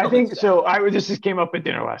want to. I think so. This came up at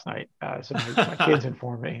dinner last night. So my kids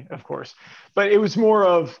informed me, of course, but it was more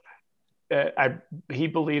of he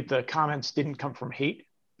believed the comments didn't come from hate;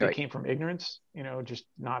 they came from ignorance. Just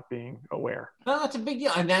not being aware. Well, that's a big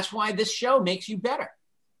deal, and that's why this show makes you better.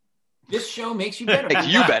 This show makes you better. Makes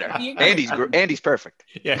you better. Andy's perfect.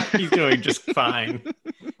 Yeah, he's doing just fine.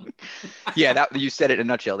 Yeah, you said it in a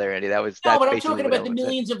nutshell there, Andy. That's but I'm talking about the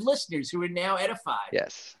millions of listeners who are now edified.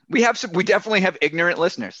 Yes, we definitely have ignorant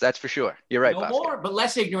listeners. That's for sure. You're right, No Bosco. more, but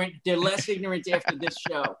less ignorant. They're less ignorant after this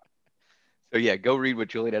show. So yeah, go read what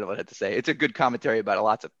Julian Edelman had to say. It's a good commentary about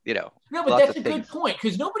lots of. No, but that's a good point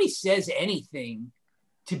because nobody says anything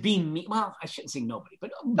to be mean. Well, I shouldn't say nobody,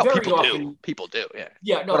 but very often people do. Yeah.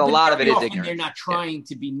 Yeah, no, but a lot of it is often ignorant. They're not trying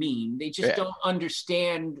to be mean. They just don't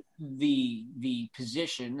understand the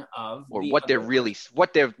position of what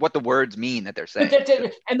the words mean that they're saying.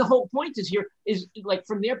 And the whole point is like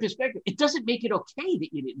from their perspective, it doesn't make it okay that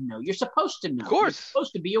you didn't know. You're supposed to know. Of course. You're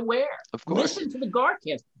supposed to be aware. Of course. Listen to the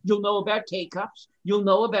Garcast. You'll know about K-cups. You'll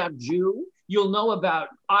know about Jew. You'll know about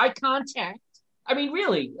eye contact. I mean,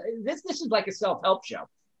 really, this is like a self-help show.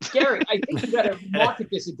 Gary, I think you got to market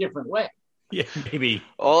this a different way. Yeah, maybe.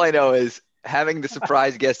 All I know is having the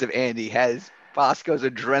surprise guest of Andy has Bosco's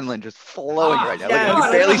adrenaline just flowing right now. Yeah, Look,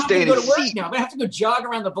 he's barely staying in his seat. Now. I'm going to have to go jog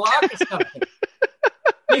around the block or something.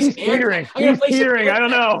 He's teetering. I don't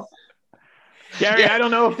know. Gary, I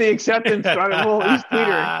don't know if the acceptance, he's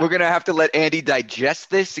teetering. We're going to have to let Andy digest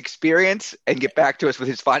this experience and get back to us with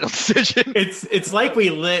his final decision. It's like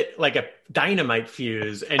we lit like a dynamite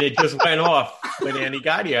fuse and it just went off when Andy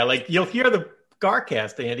got here. Like you'll hear the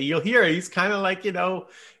Garcast, Andy. You'll hear he's kind of like,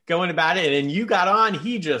 going about it. And then you got on,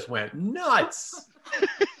 he just went nuts.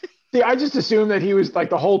 See, I just assumed that he was like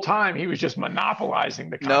the whole time he was just monopolizing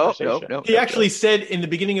the conversation. No. He actually said in the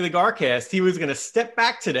beginning of the Garcast he was going to step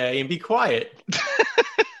back today and be quiet.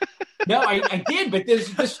 No, I did, but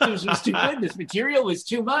this was too good. This material was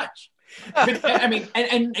too much. But, I mean,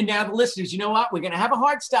 and now the listeners, you know what? We're going to have a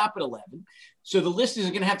hard stop at 11. So the listeners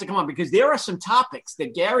are going to have to come on because there are some topics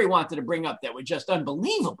that Gary wanted to bring up that were just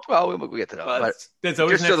unbelievable. Well, we'll get to those. That's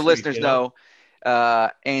always just so the listeners know.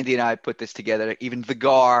 Andy and I put this together. Even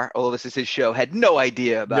Vigar, although this is his show, had no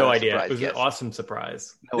idea about it. No idea. It was an awesome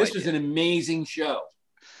surprise. This was an amazing show.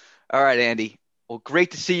 All right, Andy. Well,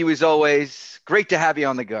 great to see you as always. Great to have you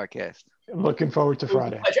on the Garcast. I'm looking forward to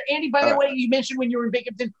Friday. Andy, by the way, you mentioned when you were in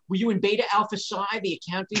Binghamton, were you in Beta Alpha Psi, the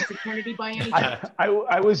accounting fraternity by any chance?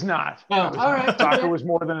 I was not. Oh, all right. Soccer was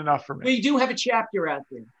more than enough for me. Well, you do have a chapter out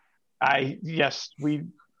there. We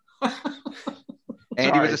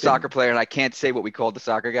Andy was a soccer player, and I can't say what we called the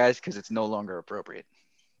soccer guys because it's no longer appropriate.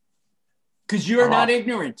 Because you're not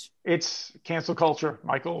ignorant. It's cancel culture.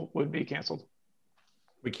 Michael would be canceled.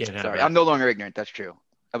 We can't have Sorry, it. I'm no longer ignorant. That's true.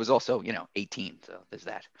 I was also, 18, so there's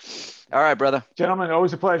that. All right, brother. Gentlemen,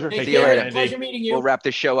 always a pleasure. See you later. Pleasure meeting you. We'll wrap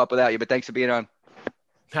this show up without you, but thanks for being on.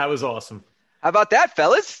 That was awesome. How about that,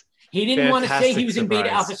 fellas? He didn't want to say he was in Beta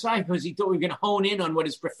surprise. Alpha Psi because he thought we were going to hone in on what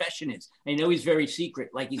his profession is. I know he's very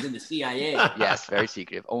secret, like he's in the CIA. Yes, very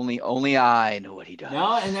secretive. Only I know what he does.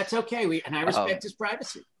 No, and that's okay. And I respect his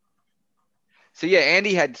privacy. So yeah,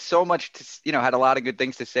 Andy had so much to, had a lot of good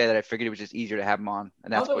things to say that I figured it was just easier to have him on,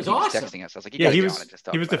 and that's that what was he was awesome. texting us. I was like,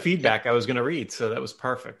 He was the feedback I was going to read, so that was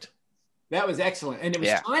perfect. That was excellent. And it was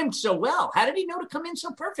timed so well. How did he know to come in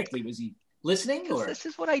so perfectly? Was he listening? Or This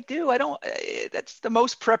is what I do. I don't. That's the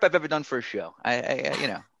most prep I've ever done for a show.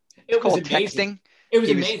 it was amazing. Texting. It was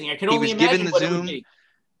amazing. I can only imagine what it would be.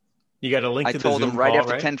 You got a link to the Zoom I told him right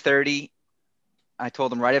call, after 10:30. I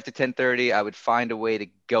told him right after 10:30 I would find a way to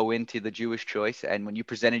go into the Jewish choice. And when you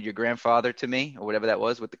presented your grandfather to me, or whatever that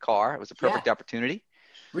was, with the car, it was a perfect opportunity.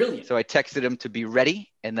 Brilliant. So I texted him to be ready,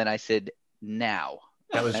 and then I said, "Now."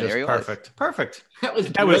 That was just perfect. Perfect. That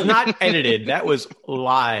was not edited. That was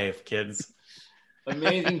live, kids.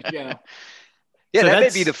 Amazing show. Yeah, so that may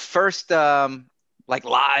be the first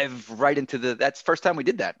live right into that's the first time we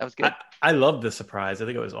did that. That was good. I loved the surprise. I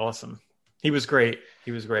think it was awesome. He was great.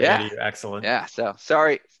 Yeah. Eddie, excellent. Yeah. So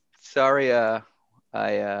sorry.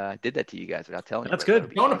 I did that to you guys without telling you. That's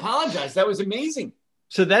good. Don't apologize. That was amazing.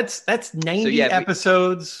 So that's 90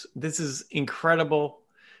 episodes. This is incredible.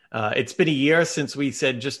 It's been a year since we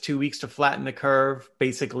said just 2 weeks to flatten the curve,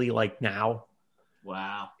 basically like now.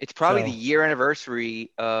 Wow. It's probably the year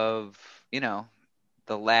anniversary of,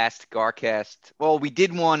 the last Garcast. Well, we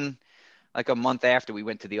did one like a month after we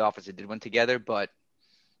went to the office and did one together, but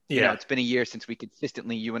it's been a year since we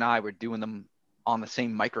consistently, you and I were doing them on the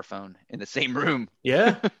same microphone in the same room.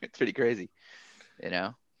 Yeah. It's pretty crazy.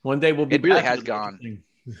 One day we'll be It really has gone.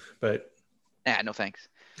 But no thanks.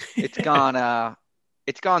 It's gone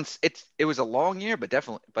it was a long year,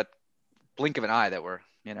 but blink of an eye that we're,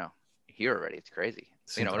 here already. It's crazy.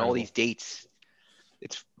 And all these dates. I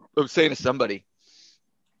was saying to somebody,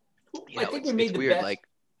 I think we made the weird, best.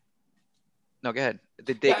 No, go ahead.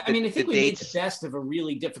 I think we made the best of a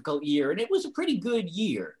really difficult year, and it was a pretty good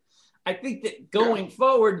year. I think that going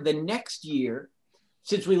forward, the next year,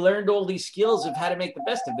 since we learned all these skills of how to make the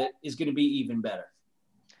best of it, is going to be even better.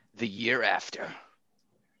 The year after.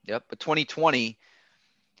 Yep. But 2020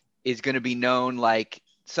 is going to be known like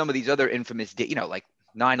some of these other infamous dates, like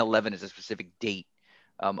 9/11 is a specific date.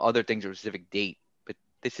 Other things are a specific date, but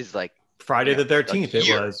this is like Friday the 13th. It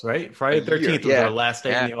was right. Friday the 13th was our last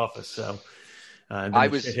day in the office. So I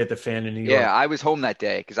hit the fan in New York. Yeah, I was home that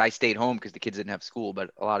day because I stayed home because the kids didn't have school,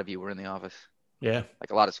 but a lot of you were in the office. Yeah,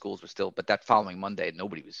 like a lot of schools were still. But that following Monday,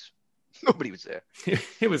 nobody was there.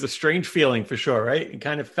 It was a strange feeling for sure, right? You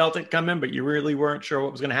kind of felt it coming, but you really weren't sure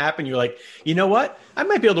what was going to happen. You're like, you know what? I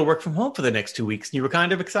might be able to work from home for the next 2 weeks. And you were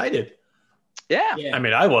kind of excited. Yeah. I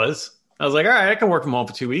mean, I was like, all right, I can work from home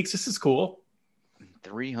for 2 weeks. This is cool.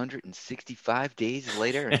 365 days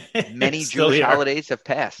later, and many Jewish holidays have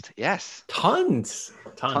passed. Yes. Tons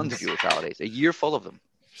of Jewish holidays. A year full of them.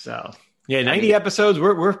 So, 90 episodes.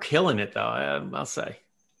 We're killing it, though, I'll say.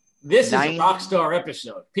 This is a rock star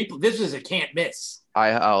episode. People, this is a can't miss.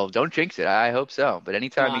 Don't jinx it. I hope so. But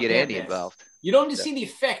anytime you get Andy involved. You don't see the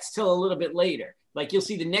effects till a little bit later. Like you'll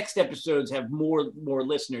see the next episodes have more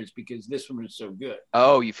listeners because this one was so good.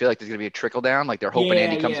 Oh, you feel like there's going to be a trickle down? Like they're hoping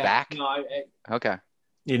Andy comes back? No, okay.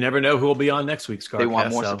 You never know who will be on next week's Garcast. They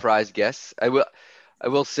want more surprise guests. I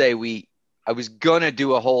will say I was going to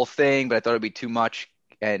do a whole thing, but I thought it'd be too much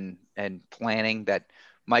and planning that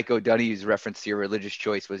Mike O'Donoghue's reference to your religious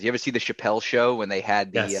choice was, you ever see the Chappelle show when they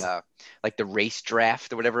had the like the race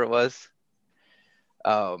draft or whatever it was?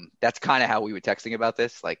 That's kind of how we were texting about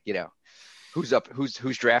this. Like, who's up,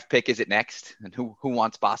 whose draft pick is it next? And who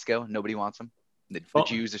wants Bosco? Nobody wants him. The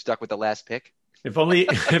Jews are stuck with the last pick. If only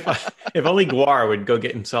Guar would go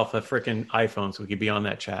get himself a freaking iPhone so we could be on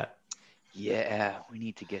that chat. Yeah, we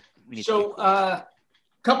need to get.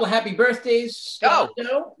 Couple of happy birthdays. All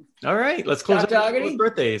right, let's close out with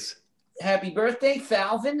birthdays. Happy birthday,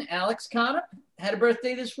 Falvin. Alex Connor had a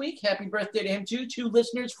birthday this week. Happy birthday to him too. 2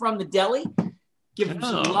 listeners from the deli. Give them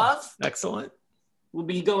some love. Excellent. We'll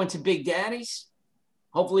be going to Big Daddy's.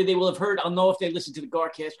 Hopefully they will have heard. I'll know if they listen to the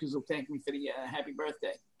Garcast because they'll thank me for the happy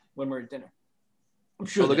birthday when we're at dinner. I'm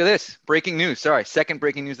sure. Look at this. Breaking news. Sorry. Second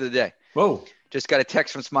breaking news of the day. Whoa. Just got a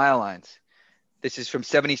text from Smile Lines. This is from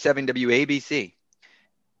 77 WABC.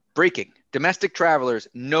 Breaking. Domestic travelers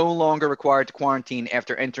no longer required to quarantine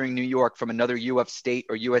after entering New York from another U.S. state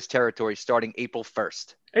or U.S. territory starting April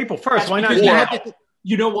 1st. April 1st? Why not?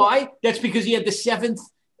 You know why? That's because he had the 7th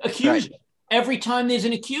accuser. Right. Every time there's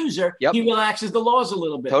an accuser, he relaxes the laws a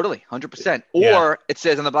little bit. Totally, 100%. Or it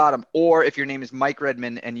says on the bottom, or if your name is Mike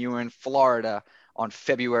Redmond and you were in Florida on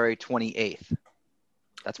February 28th.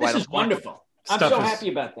 That's why this is wonderful. I'm so happy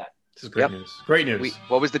about that. This is great news. Great news.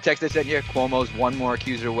 What was the text I sent here? Cuomo's one more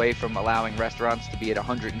accuser away from allowing restaurants to be at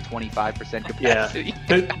 125% capacity.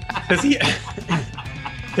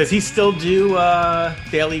 Does he still do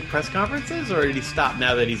daily press conferences, or did he stop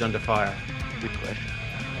now that he's under fire? Good question.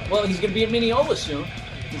 Well, he's going to be at Mineola soon.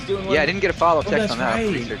 He's doing one. Yeah, I didn't get a follow-up text that's on that. right.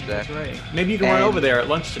 I'll research that. That's right. Maybe you can run over there at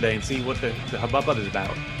lunch today and see what the hubbub is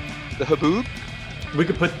about. The haboob? We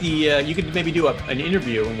could put you could maybe do an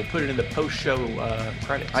interview and we'll put it in the post-show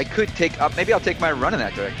credits. I could maybe I'll take my run in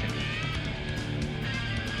that direction.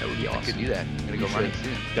 That would be awesome. I could do that. I'm gonna go You running should.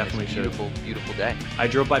 soon. Definitely It's a should. beautiful, beautiful day. I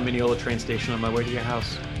drove by Mineola train station on my way to your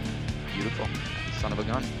house. Beautiful. Son of a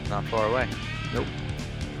gun. Not far away. Nope.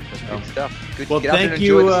 That's good stuff. Good Well, to get out there thank and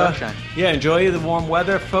you. enjoy the sunshine. Yeah, enjoy the warm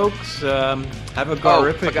weather, folks. Have a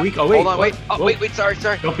gorific week. Oh, wait. Hold on, wait. Whoa. Wait. Sorry.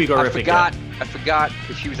 Don't be gorific. I forgot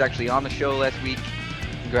because she was actually on the show last week.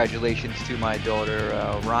 Congratulations to my daughter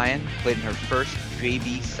Ryan. Played in her first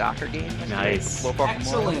JV soccer game. Nice.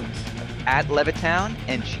 Excellent. At Levittown,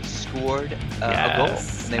 and she scored a goal. And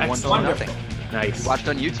they won 2-0. Nice. Watched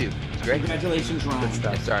on YouTube. It's great. Congratulations, Ron. Good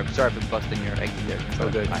stuff. Yeah, sorry for busting your egg there. So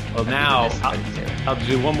good. I Well, didn't now miss it. I didn't say that. I'll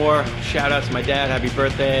do one more shout out to my dad. Happy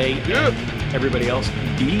birthday. Yeah. And everybody else,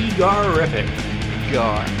 be gorific.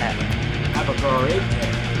 Have a great day.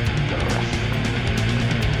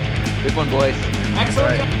 Good one, boys.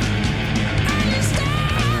 Excellent. All right.